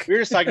think rock. we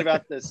were just talking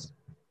about this.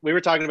 We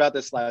were talking about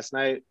this last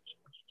night.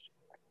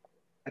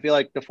 I feel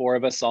like the 4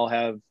 of us all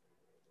have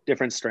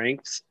different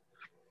strengths.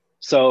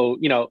 So,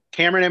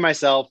 Cameron and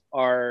myself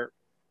are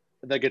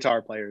the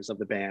guitar players of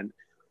the band,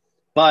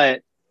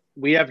 but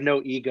we have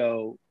no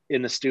ego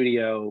in the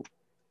studio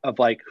of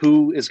like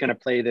who is going to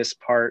play this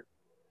part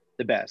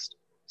the best.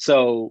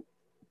 So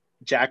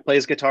Jack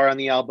plays guitar on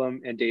the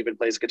album and David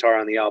plays guitar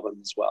on the album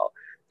as well.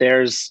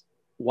 There's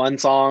one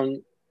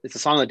song, it's a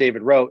song that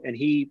David wrote, and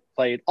he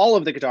played all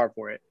of the guitar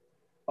for it.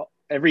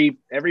 Every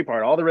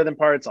part, all the rhythm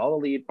parts, all the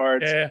lead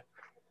parts.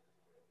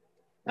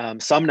 Yeah.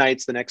 Some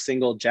nights, the next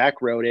single,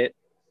 Jack wrote it,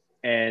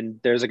 and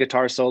there's a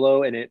guitar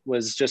solo, and it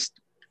was just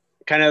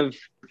kind of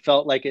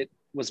felt like it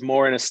was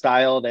more in a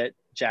style that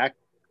Jack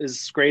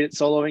is great at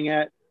soloing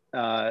at,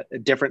 a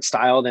different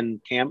style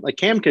than Cam. Like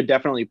Cam could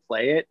definitely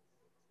play it,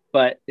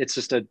 but it's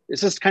just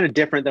kind of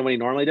different than what he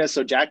normally does.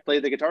 So Jack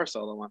played the guitar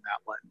solo on that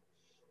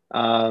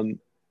one.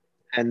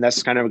 And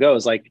that's kind of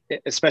goes like,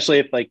 especially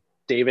if like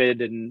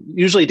David, and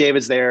usually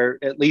David's there,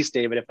 at least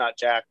David, if not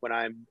Jack, when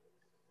I'm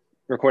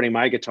recording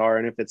my guitar.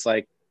 And if it's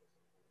like,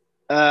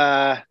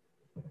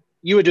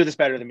 you would do this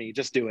better than me,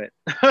 just do it.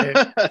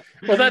 Yeah.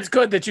 Well, that's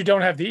good that you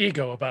don't have the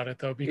ego about it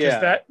though,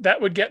 because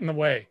that would get in the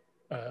way.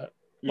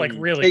 Like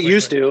really it quickly.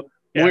 Used to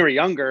when we were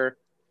younger.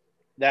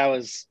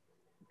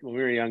 When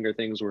we were younger,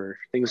 things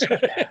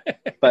got bad.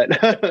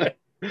 But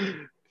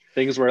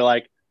things were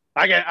like,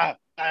 I gotta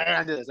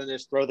do this, and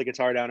just throw the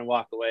guitar down and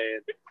walk away.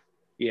 And,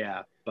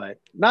 but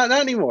not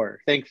anymore,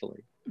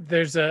 thankfully.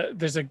 There's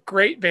a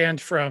great band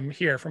from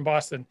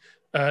Boston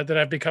that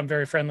I've become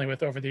very friendly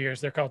with over the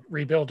years. They're called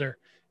Rebuilder,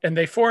 and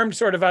they formed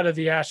sort of out of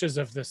the ashes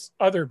of this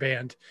other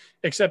band,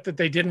 except that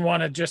they didn't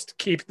want to just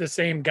keep the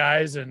same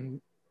guys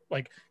and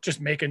like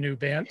just make a new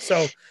band.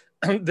 So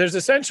there's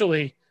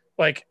essentially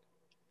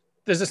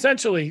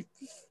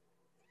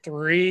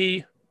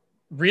 3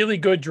 really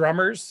good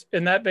drummers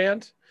in that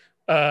band,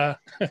 and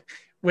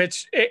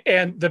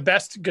the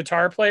best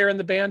guitar player in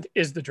the band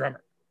is the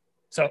drummer.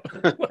 So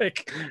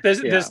like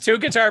there's 2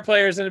 guitar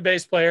players and a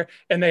bass player,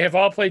 and they have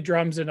all played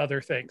drums and other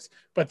things,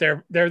 but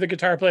they're the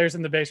guitar players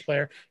and the bass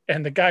player.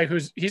 And the guy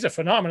he's a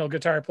phenomenal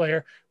guitar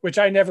player, which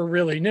I never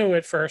really knew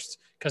at first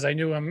because I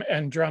knew him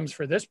and drums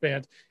for this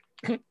band.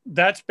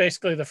 That's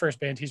basically the first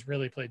band he's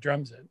really played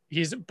drums in.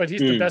 He's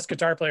the best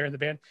guitar player in the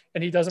band,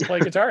 and he doesn't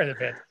play guitar in the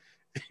band.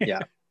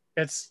 Yeah.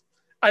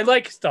 I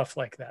like stuff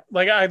like that.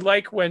 Like I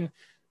like when,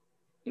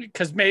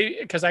 because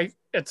I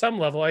at some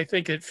level I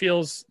think it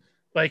feels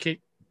like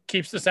it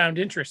keeps the sound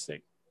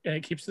interesting and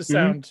it keeps the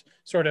sound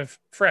sort of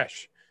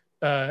fresh,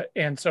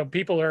 and so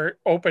people are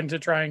open to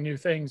trying new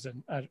things,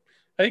 and I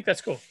think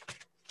that's cool.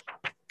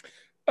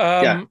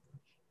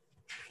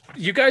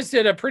 You guys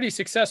did a pretty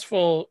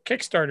successul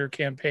Kickstarter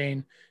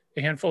campaign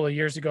a handful of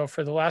years ago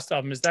for the last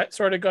album. Is that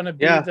sort of going to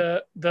be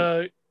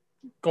the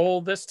goal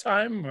this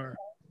time, or?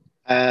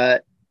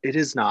 It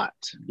is not.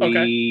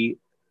 Okay.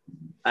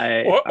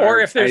 Or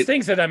if there's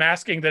things that I'm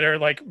asking that are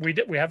like we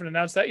haven't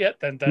announced that yet,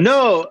 then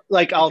no.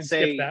 Like I'll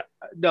say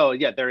no.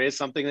 Yeah, there is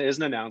something that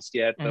isn't announced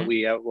yet, but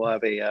we'll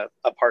have a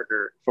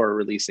partner for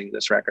releasing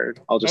this record.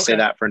 I'll just say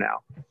that for now.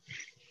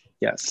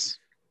 Yes.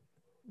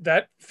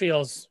 That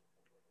feels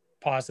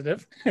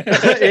positive.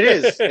 It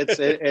is.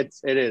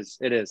 It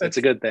is. It's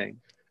a good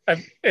thing.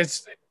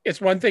 It's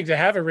one thing to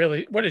have a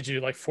really, what did you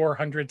like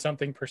 400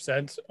 something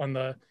 % on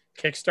the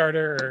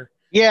Kickstarter, or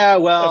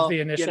of the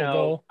initial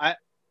goal?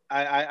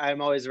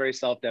 I'm always very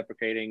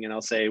self-deprecating, and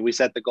I'll say we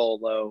set the goal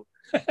low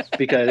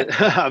because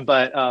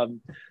but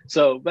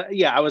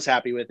I was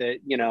happy with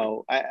it.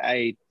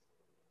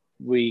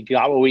 We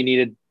got what we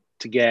needed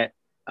to get.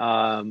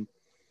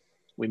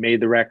 We made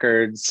the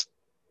records.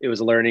 It was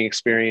a learning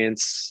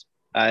experience.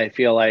 I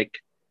feel like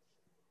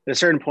at a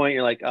certain point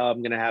you're like,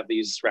 I'm going to have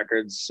these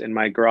records in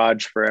my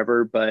garage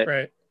forever, but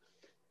right.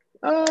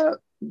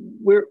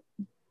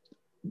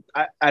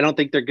 I don't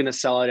think they're going to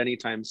sell it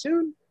anytime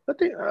soon,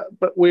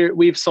 but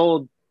we've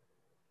sold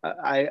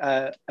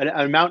an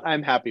amount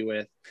I'm happy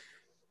with.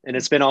 And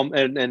it's been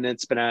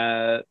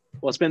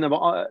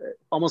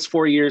almost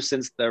 4 years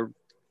since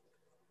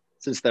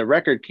the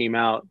record came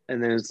out.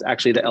 And then it's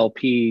actually the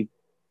LP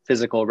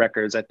physical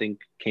records, I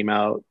think, came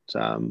out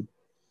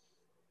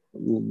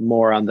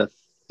more on the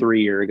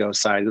 3 year ago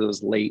side. It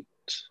was late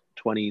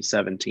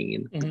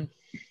 2017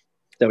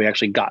 that we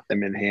actually got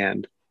them in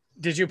hand.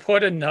 Did you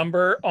put a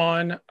number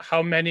on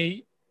how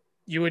many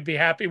you would be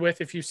happy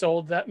with if you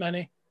sold that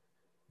many?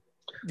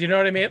 Do you know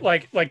what I mean?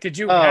 Like, did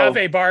you Oh, have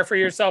a bar for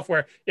yourself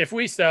where if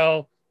we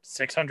sell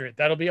 600,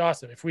 that'll be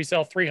awesome. If we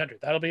sell 300,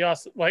 that'll be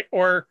awesome. Like,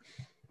 or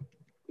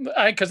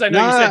because I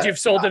know you said nah, you've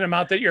sold an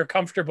amount that you're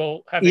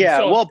comfortable having yeah.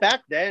 sold. Well,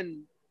 back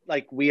then,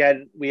 like we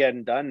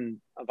hadn't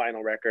done a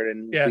vinyl record,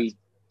 and Yeah. we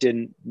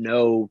didn't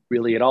know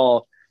really at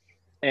all,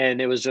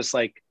 and it was just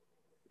like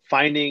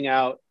finding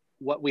out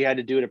what we had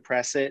to do to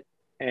press it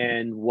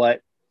and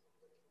what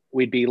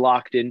we'd be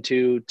locked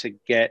into to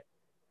get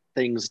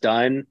things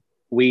done.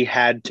 We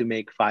had to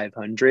make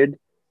 500,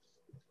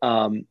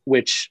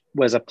 which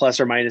was a plus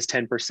or minus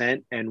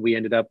 10%. And we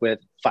ended up with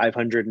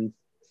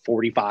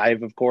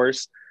 545, of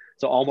course.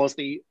 So almost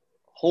the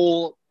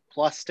whole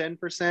plus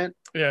 10%.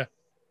 Yeah.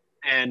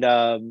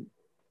 And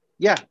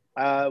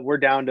we're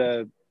down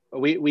to,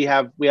 we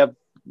have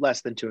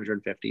less than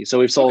 250. So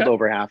we've sold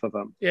over half of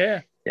them.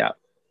 Yeah. Yeah.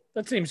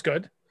 That seems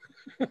good.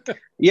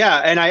 Yeah.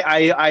 And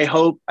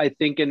I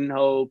think and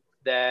hope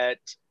that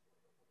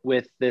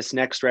with this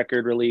next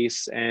record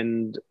release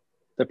and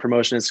the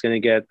promotion it's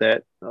going to get,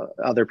 that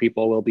other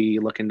people will be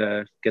looking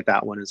to get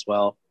that one as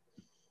well.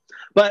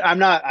 But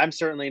I'm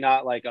certainly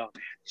not like, oh man,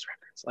 these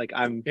records, like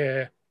I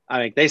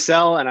mean, they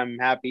sell and I'm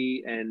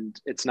happy, and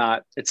it's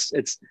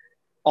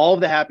all of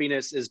the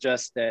happiness is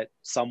just that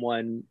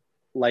someone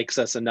likes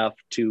us enough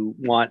to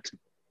want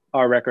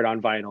our record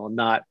on vinyl,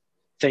 not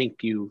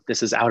thank you,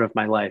 this is out of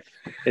my life.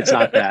 It's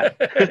not that.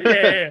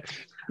 Yeah.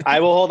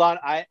 I will hold on.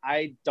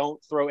 I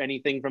don't throw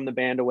anything from the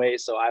band away,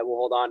 so I will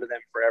hold on to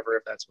them forever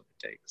if that's what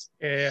it takes.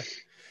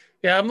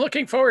 Yeah. I'm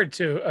looking forward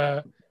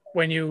to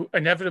when you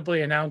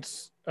inevitably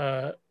announce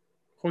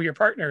who your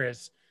partner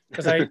is,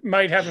 because I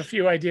might have a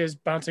few ideas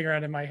bouncing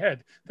around in my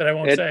head that I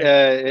won't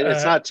say.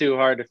 It's not too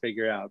hard to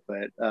figure out,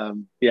 but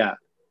yeah.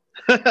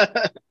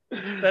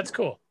 That's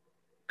cool.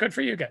 Good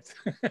for you guys.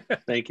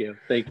 Thank you.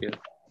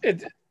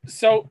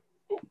 So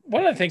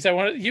one of the things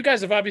you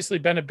guys have obviously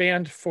been a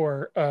band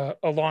for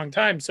a long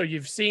time. So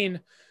you've seen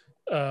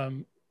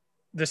the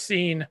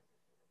scene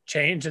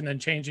change and then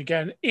change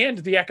again, and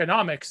the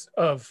economics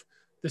of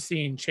the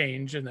scene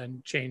change and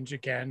then change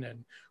again.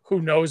 And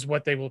who knows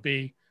what they will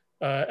be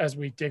as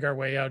we dig our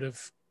way out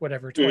of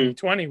whatever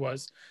 2020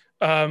 was.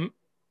 Do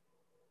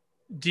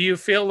you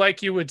feel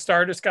like you would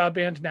start a ska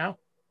band now?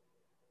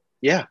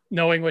 Yeah.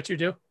 Knowing what you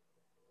do?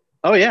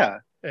 Oh yeah.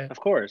 Of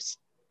course.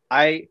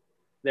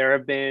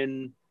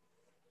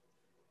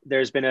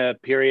 There's been a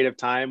period of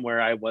time where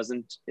I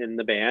wasn't in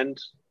the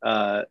band.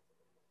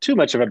 Too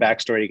much of a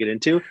backstory to get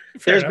into.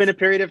 There's been a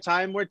period of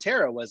time where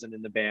Tara wasn't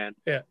in the band.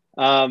 Yeah.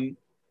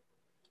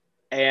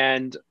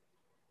 And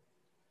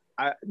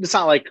it's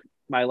not like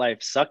my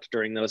life sucked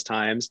during those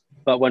times,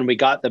 but when we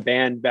got the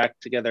band back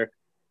together,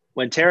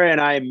 when Tara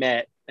and I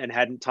met and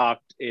hadn't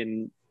talked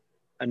in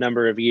a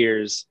number of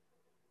years,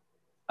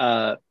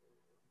 I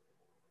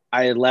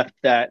left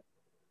that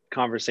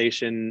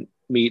conversation,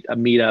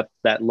 meetup,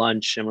 that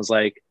lunch, and was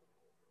like,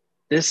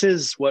 this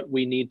is what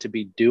we need to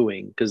be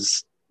doing,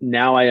 because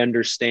now I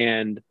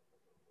understand.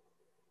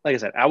 Like I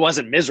said, I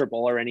wasn't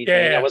miserable or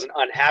anything. Yeah. I wasn't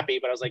unhappy,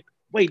 but I was like,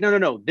 wait,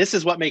 no, this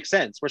is what makes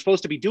sense. We're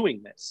supposed to be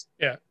doing this.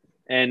 Yeah.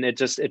 And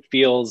it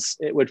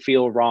would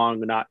feel wrong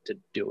not to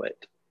do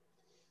it.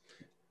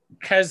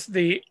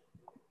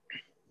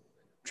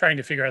 Trying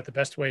to figure out the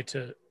best way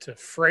to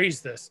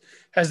phrase this,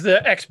 has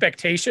the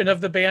expectation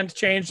of the band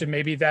changed? And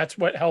maybe that's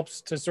what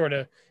helps to sort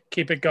of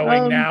keep it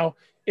going now,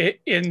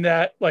 in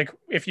that, like,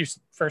 if you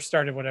first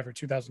started, whatever,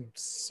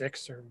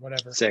 2006 or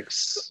whatever.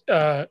 6.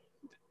 Are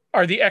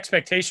the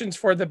expectations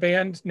for the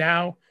band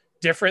now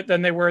different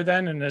than they were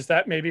then? And is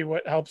that maybe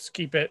what helps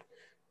keep it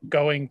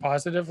going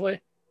positively?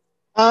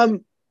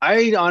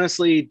 I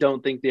honestly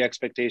don't think the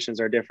expectations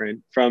are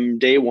different. From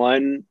day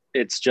one,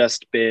 it's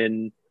just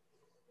been,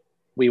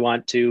 we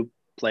want to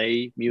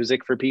play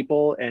music for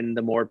people, and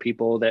the more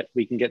people that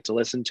we can get to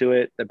listen to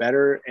it, the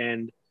better.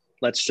 And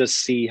let's just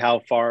see how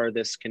far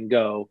this can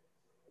go.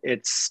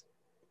 That's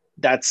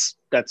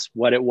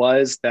what it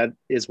was. That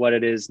is what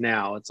it is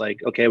now. It's like,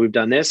 okay, we've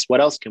done this.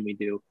 What else can we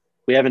do?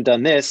 We haven't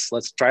done this.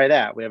 Let's try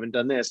that. We haven't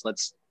done this.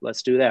 Let's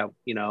do that.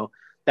 You know,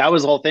 that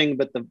was the whole thing.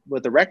 But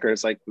with the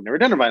records, like, we've never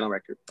done a vinyl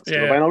record. Let's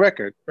do a vinyl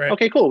record. Right.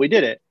 Okay, cool. We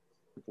did it.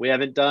 We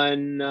haven't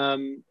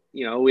done,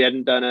 we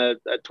hadn't done a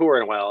tour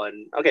in a while,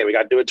 and okay, we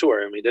got to do a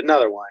tour, and we did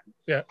another one.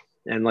 Yeah.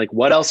 And like,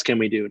 what else can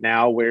we do?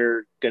 Now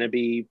we're going to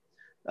be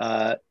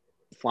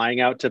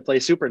flying out to play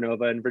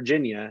Supernova in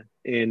Virginia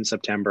in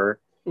September.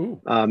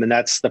 Ooh. And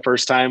that's the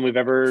first time we've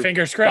ever,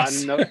 fingers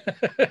crossed.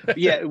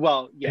 Yeah.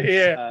 Well, yes.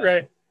 Yeah.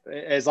 Right.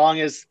 As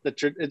long as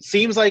it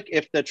seems like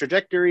if the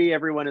trajectory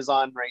everyone is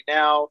on right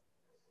now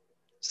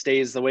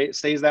stays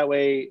that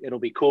way, it'll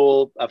be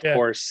cool. Of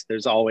course,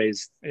 there's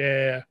always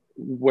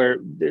where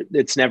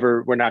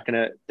we're not going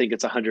to think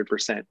it's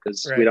 100%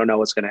 because we don't know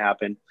what's going to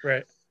happen.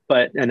 Right.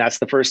 And that's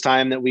the first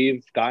time that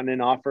we've gotten an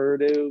offer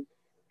to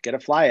get a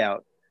fly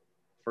out.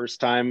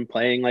 First time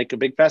playing like a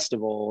big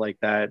festival like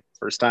that.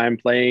 First time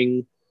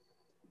playing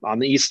on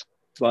the East.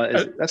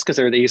 Well, that's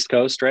considered the East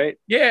Coast, right?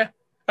 Yeah.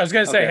 I was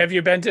going to say, have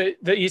you been to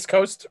the East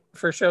Coast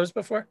for shows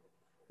before?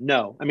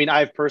 No. I mean,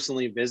 I've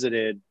personally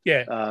visited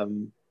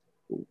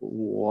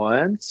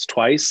once,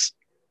 twice,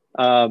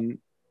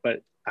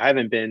 but I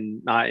haven't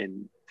been not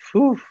in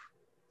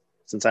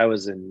since I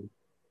was in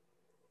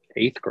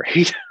 8th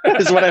grade.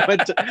 is when I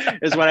went to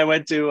is when I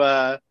went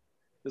to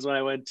is when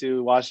I went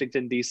to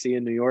Washington D.C.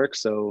 and New York.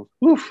 So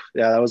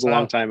yeah, that was a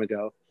long time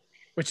ago.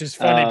 Which is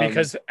funny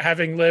because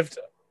having lived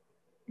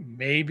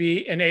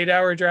maybe an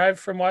 8-hour drive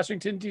from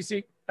Washington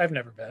D.C., I've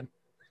never been.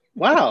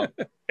 Wow.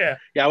 Yeah,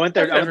 I went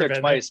there. I went there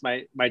twice.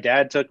 There. My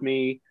dad took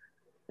me,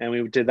 and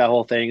we did that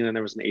whole thing. And then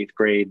there was an 8th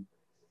grade,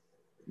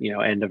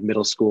 end of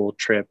middle school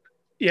trip.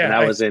 Yeah, and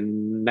that was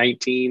in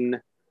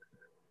 99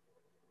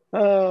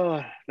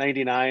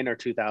 or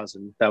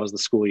 2000. That was the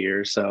school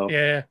year. So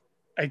yeah,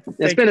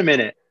 it's been a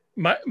minute.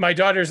 My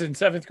daughter's in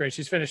 7th grade.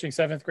 She's finishing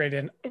 7th grade,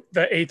 and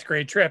the 8th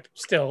grade trip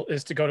still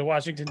is to go to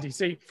Washington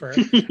D.C. for.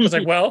 I was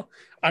like, well,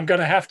 I'm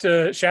gonna have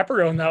to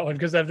chaperone that one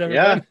because I've never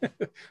been.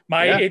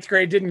 My 8th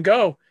grade didn't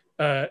go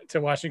to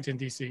Washington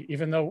D.C.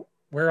 even though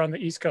we're on the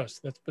East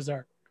Coast. That's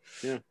bizarre.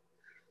 Yeah.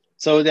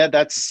 So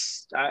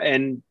that's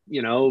and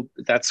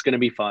that's gonna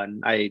be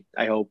fun. I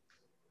hope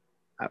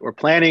we're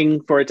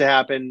planning for it to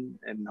happen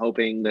and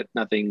hoping that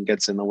nothing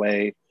gets in the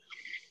way.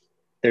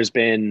 There's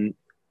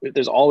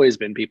always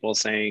been people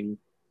saying,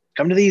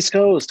 come to the East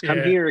Coast,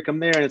 come here, come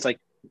there. And it's like,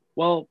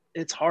 well,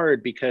 it's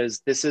hard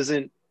because this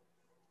isn't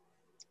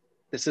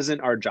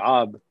our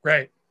job.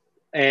 Right.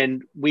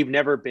 And we've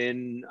never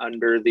been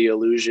under the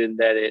illusion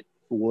that it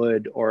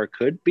would or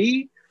could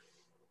be.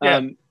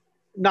 Yeah.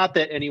 Not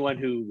that anyone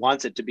who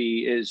wants it to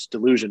be is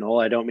delusional.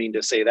 I don't mean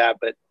to say that,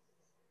 but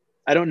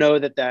I don't know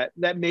that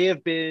may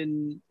have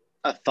been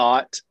a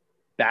thought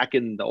back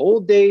in the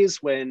old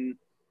days when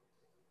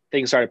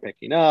things started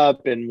picking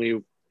up and we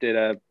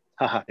did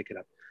pick it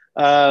up.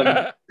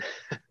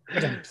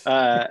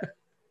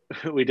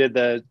 We did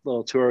the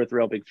little tour with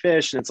Real Big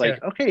Fish, and it's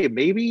like, okay,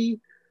 maybe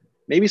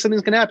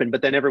something's gonna happen,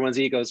 but then everyone's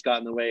egos got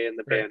in the way, and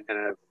the band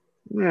kind of,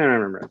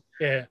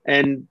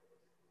 And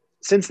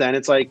since then,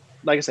 it's like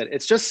I said,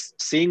 it's just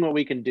seeing what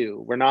we can do.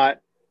 We're not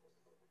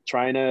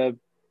trying to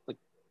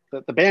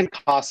the band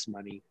costs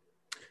money.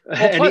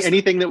 Well,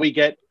 anything that we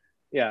get,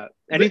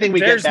 anything we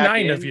get back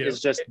 9 of you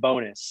is just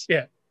bonus.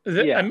 I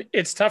mean,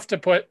 it's tough to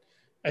put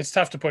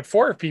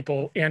 4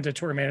 people and a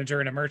tour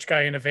manager and a merch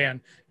guy in a van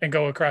and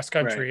go across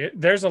country.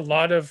 Right. There's a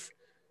lot of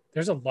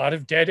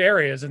dead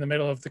areas in the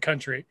middle of the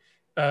country.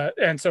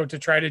 And so to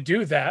try to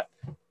do that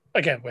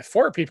again with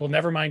 4 people,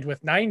 never mind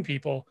with 9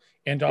 people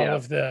and all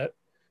of the,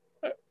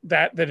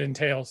 that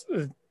entails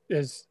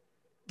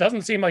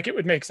doesn't seem like it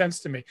would make sense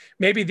to me.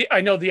 Maybe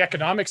I know the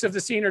economics of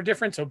the scene are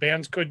different, so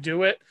bands could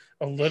do it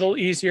a little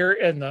easier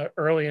in the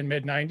early and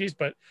mid 90s,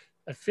 but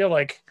I feel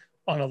like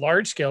on a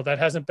large scale, that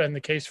hasn't been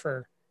the case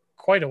for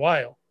quite a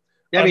while.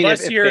 Yeah,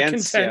 unless you're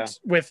content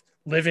with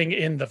living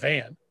in the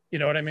van. You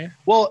know what I mean?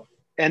 Well,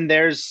 and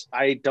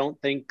I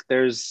don't think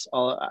there's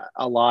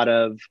a lot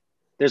of,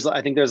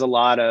 I think there's a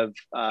lot of,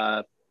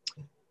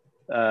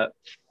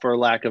 for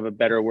lack of a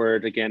better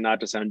word, again,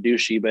 not to sound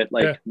douchey, but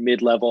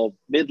mid-level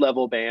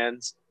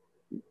bands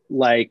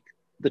like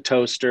the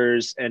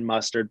Toasters and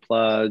Mustard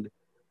Plug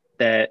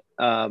that,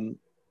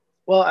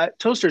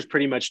 Toasters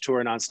pretty much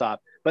tour nonstop,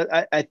 but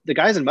the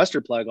guys in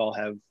Mustard Plug all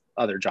have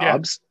other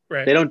jobs. Yeah,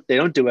 right. They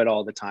don't do it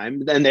all the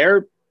time, and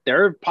they're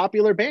a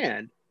popular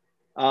band.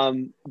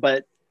 And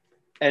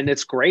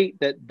it's great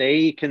that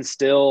they can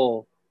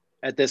still,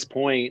 at this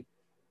point,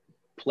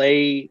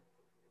 play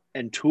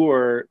and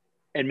tour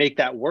and make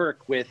that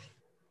work with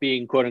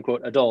being quote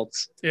unquote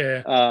adults.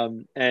 Yeah.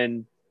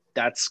 And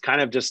that's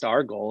kind of just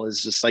our goal,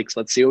 is just like,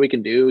 let's see what we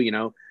can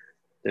do.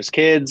 There's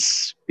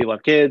kids, people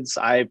have kids.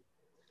 I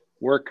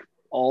work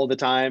all the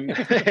time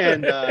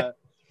and,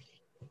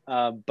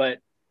 but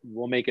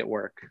we'll make it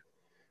work.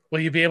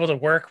 Will you be able to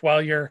work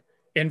while you're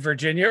in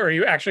Virginia, or are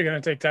you actually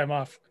going to take time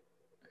off?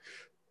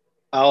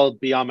 I'll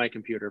be on my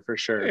computer for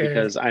sure,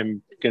 because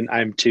I'm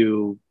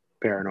too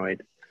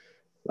paranoid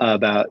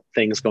about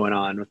things going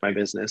on with my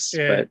business.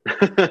 Yeah.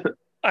 But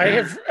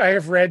I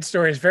have read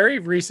stories very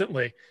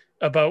recently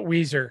about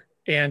Weezer,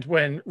 and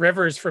when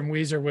Rivers from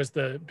Weezer was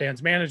the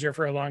band's manager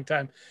for a long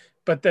time,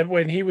 but then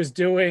when he was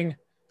doing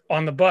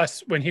on the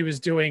bus, when he was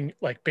doing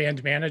like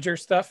band manager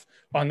stuff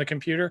on the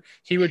computer,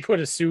 he would put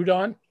a suit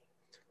on.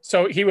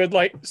 So he was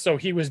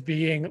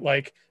being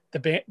like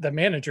the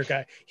manager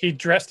guy. He'd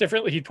dress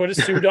differently. He'd put a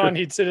suit on.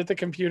 He'd sit at the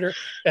computer.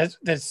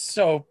 That's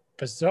so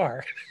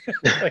bizarre.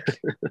 I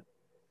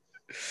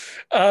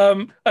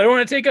don't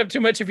want to take up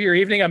too much of your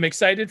evening. I'm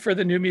excited for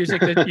the new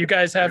music that you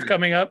guys have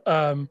coming up.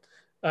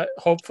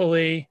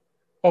 Hopefully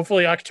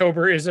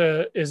October is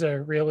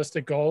a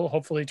realistic goal.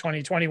 Hopefully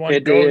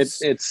 2021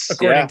 goes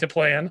according to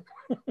plan.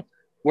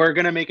 We're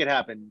going to make it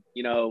happen.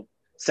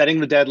 Setting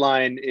the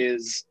deadline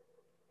is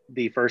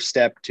the first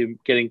step to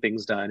getting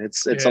things done.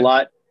 It's a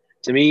lot,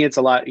 to me, it's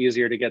a lot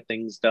easier to get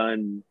things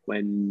done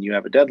when you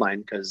have a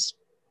deadline, because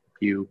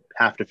you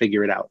have to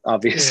figure it out,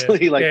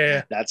 obviously.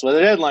 That's what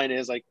the deadline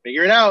is. Like,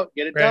 figure it out,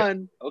 get it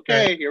done.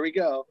 Okay, here we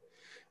go.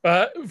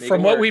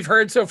 From what we've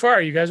heard so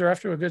far, you guys are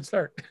off to a good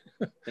start.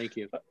 Thank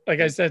you. Like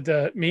I said,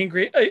 Me and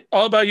Green,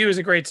 All About You is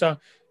a great song.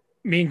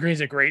 Mean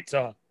Green's a great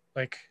song.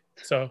 Like,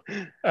 so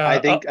I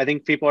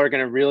think people are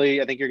gonna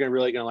really. I think you're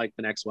gonna like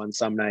the next one.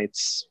 Some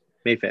Nights,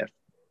 May 5th.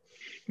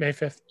 May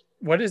 5th.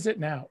 What is it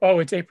now? Oh,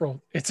 it's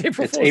April. It's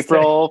April. It's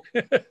April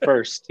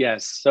 1st.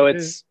 Yes. So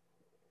it's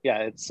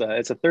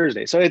a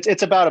Thursday. So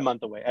it's about a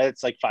month away.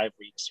 It's like 5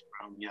 weeks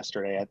from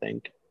yesterday, I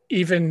think.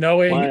 Even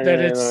knowing that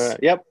it's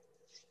yep.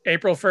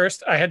 April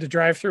 1st, I had to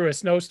drive through a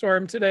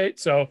snowstorm today.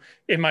 So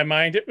in my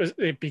mind,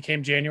 it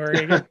became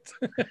January again.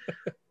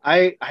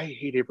 I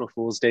hate April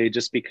Fool's Day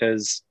just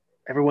because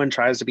everyone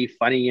tries to be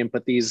funny and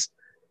put these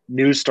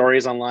news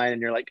stories online,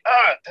 and you're like,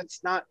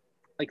 that's not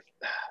like.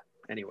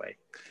 Anyway.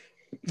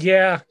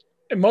 Yeah,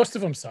 and most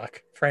of them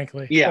suck,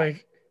 frankly. Yeah.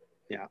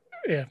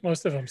 Yeah,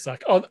 most of them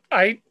suck. Oh,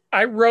 I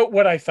wrote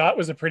what I thought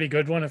was a pretty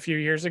good one a few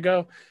years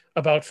ago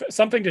about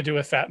something to do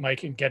with Fat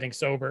Mike and getting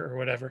sober or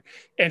whatever.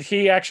 And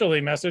he actually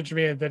messaged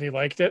me that he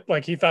liked it.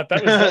 Like he thought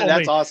that was the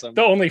That's awesome.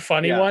 The only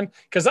funny one.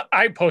 Because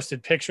I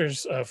posted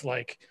pictures of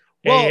like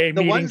AA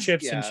meeting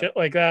chips and shit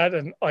like that.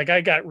 And like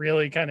I got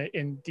really kind of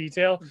in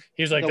detail.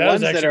 He was like, that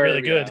was actually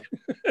really good.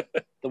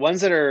 The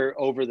ones that are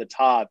over the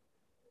top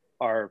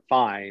are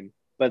fine.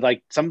 But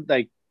like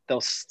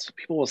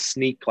people will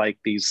sneak like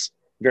these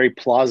very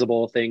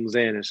plausible things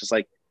in. It's just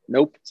like,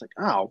 nope. It's like,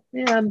 oh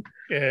man.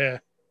 Yeah.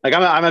 Like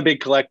I'm a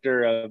big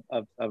collector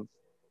of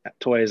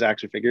toys,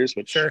 action figures,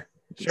 which sure,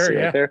 yeah.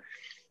 Right there.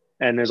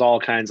 And there's all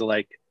kinds of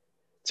like,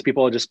 it's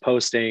people just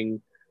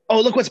posting,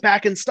 oh, look what's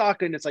back in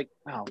stock, and it's like,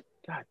 oh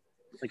god,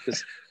 like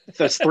this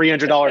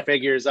 $300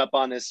 figures up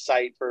on this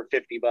site for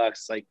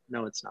 $50. Like,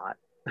 no, it's not.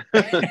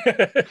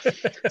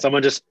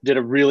 Someone just did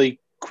a really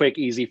quick,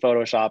 easy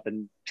Photoshop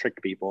and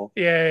tricked people.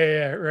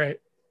 Yeah, right.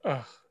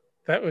 Oh,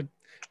 that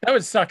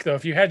would suck though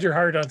if you had your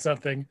heart on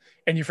something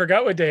and you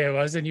forgot what day it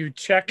was and you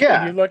check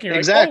and you look and you're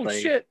exactly. like, oh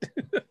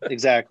shit.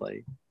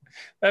 Exactly.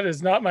 That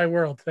is not my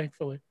world,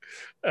 thankfully.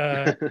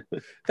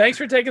 Thanks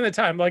for taking the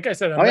time. Like I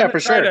said, I'm going to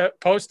try to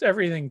post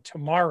everything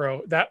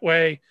tomorrow. That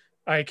way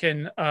I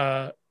can,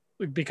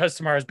 because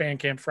tomorrow's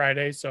Bandcamp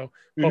Friday. So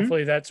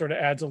hopefully that sort of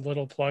adds a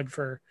little plug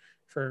for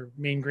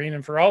Mean Green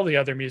and for all the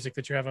other music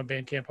that you have on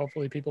Bandcamp.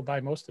 Hopefully people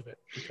buy most of it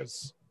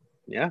because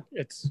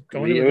it's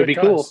going to a good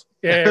cause.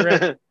 Cool.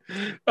 Yeah,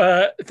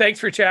 right. Thanks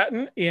for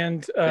chatting,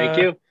 and thank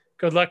you.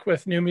 Good luck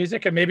with new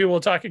music, and maybe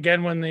we'll talk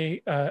again when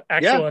the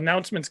actual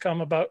announcements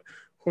come about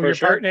who you're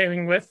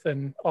partnering with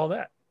and all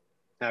that.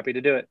 Happy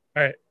to do it.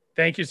 All right.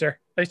 Thank you, sir.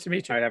 Nice to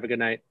meet you. All right. Have a good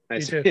night.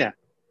 Nice. You too. Yeah.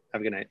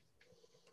 Have a good night.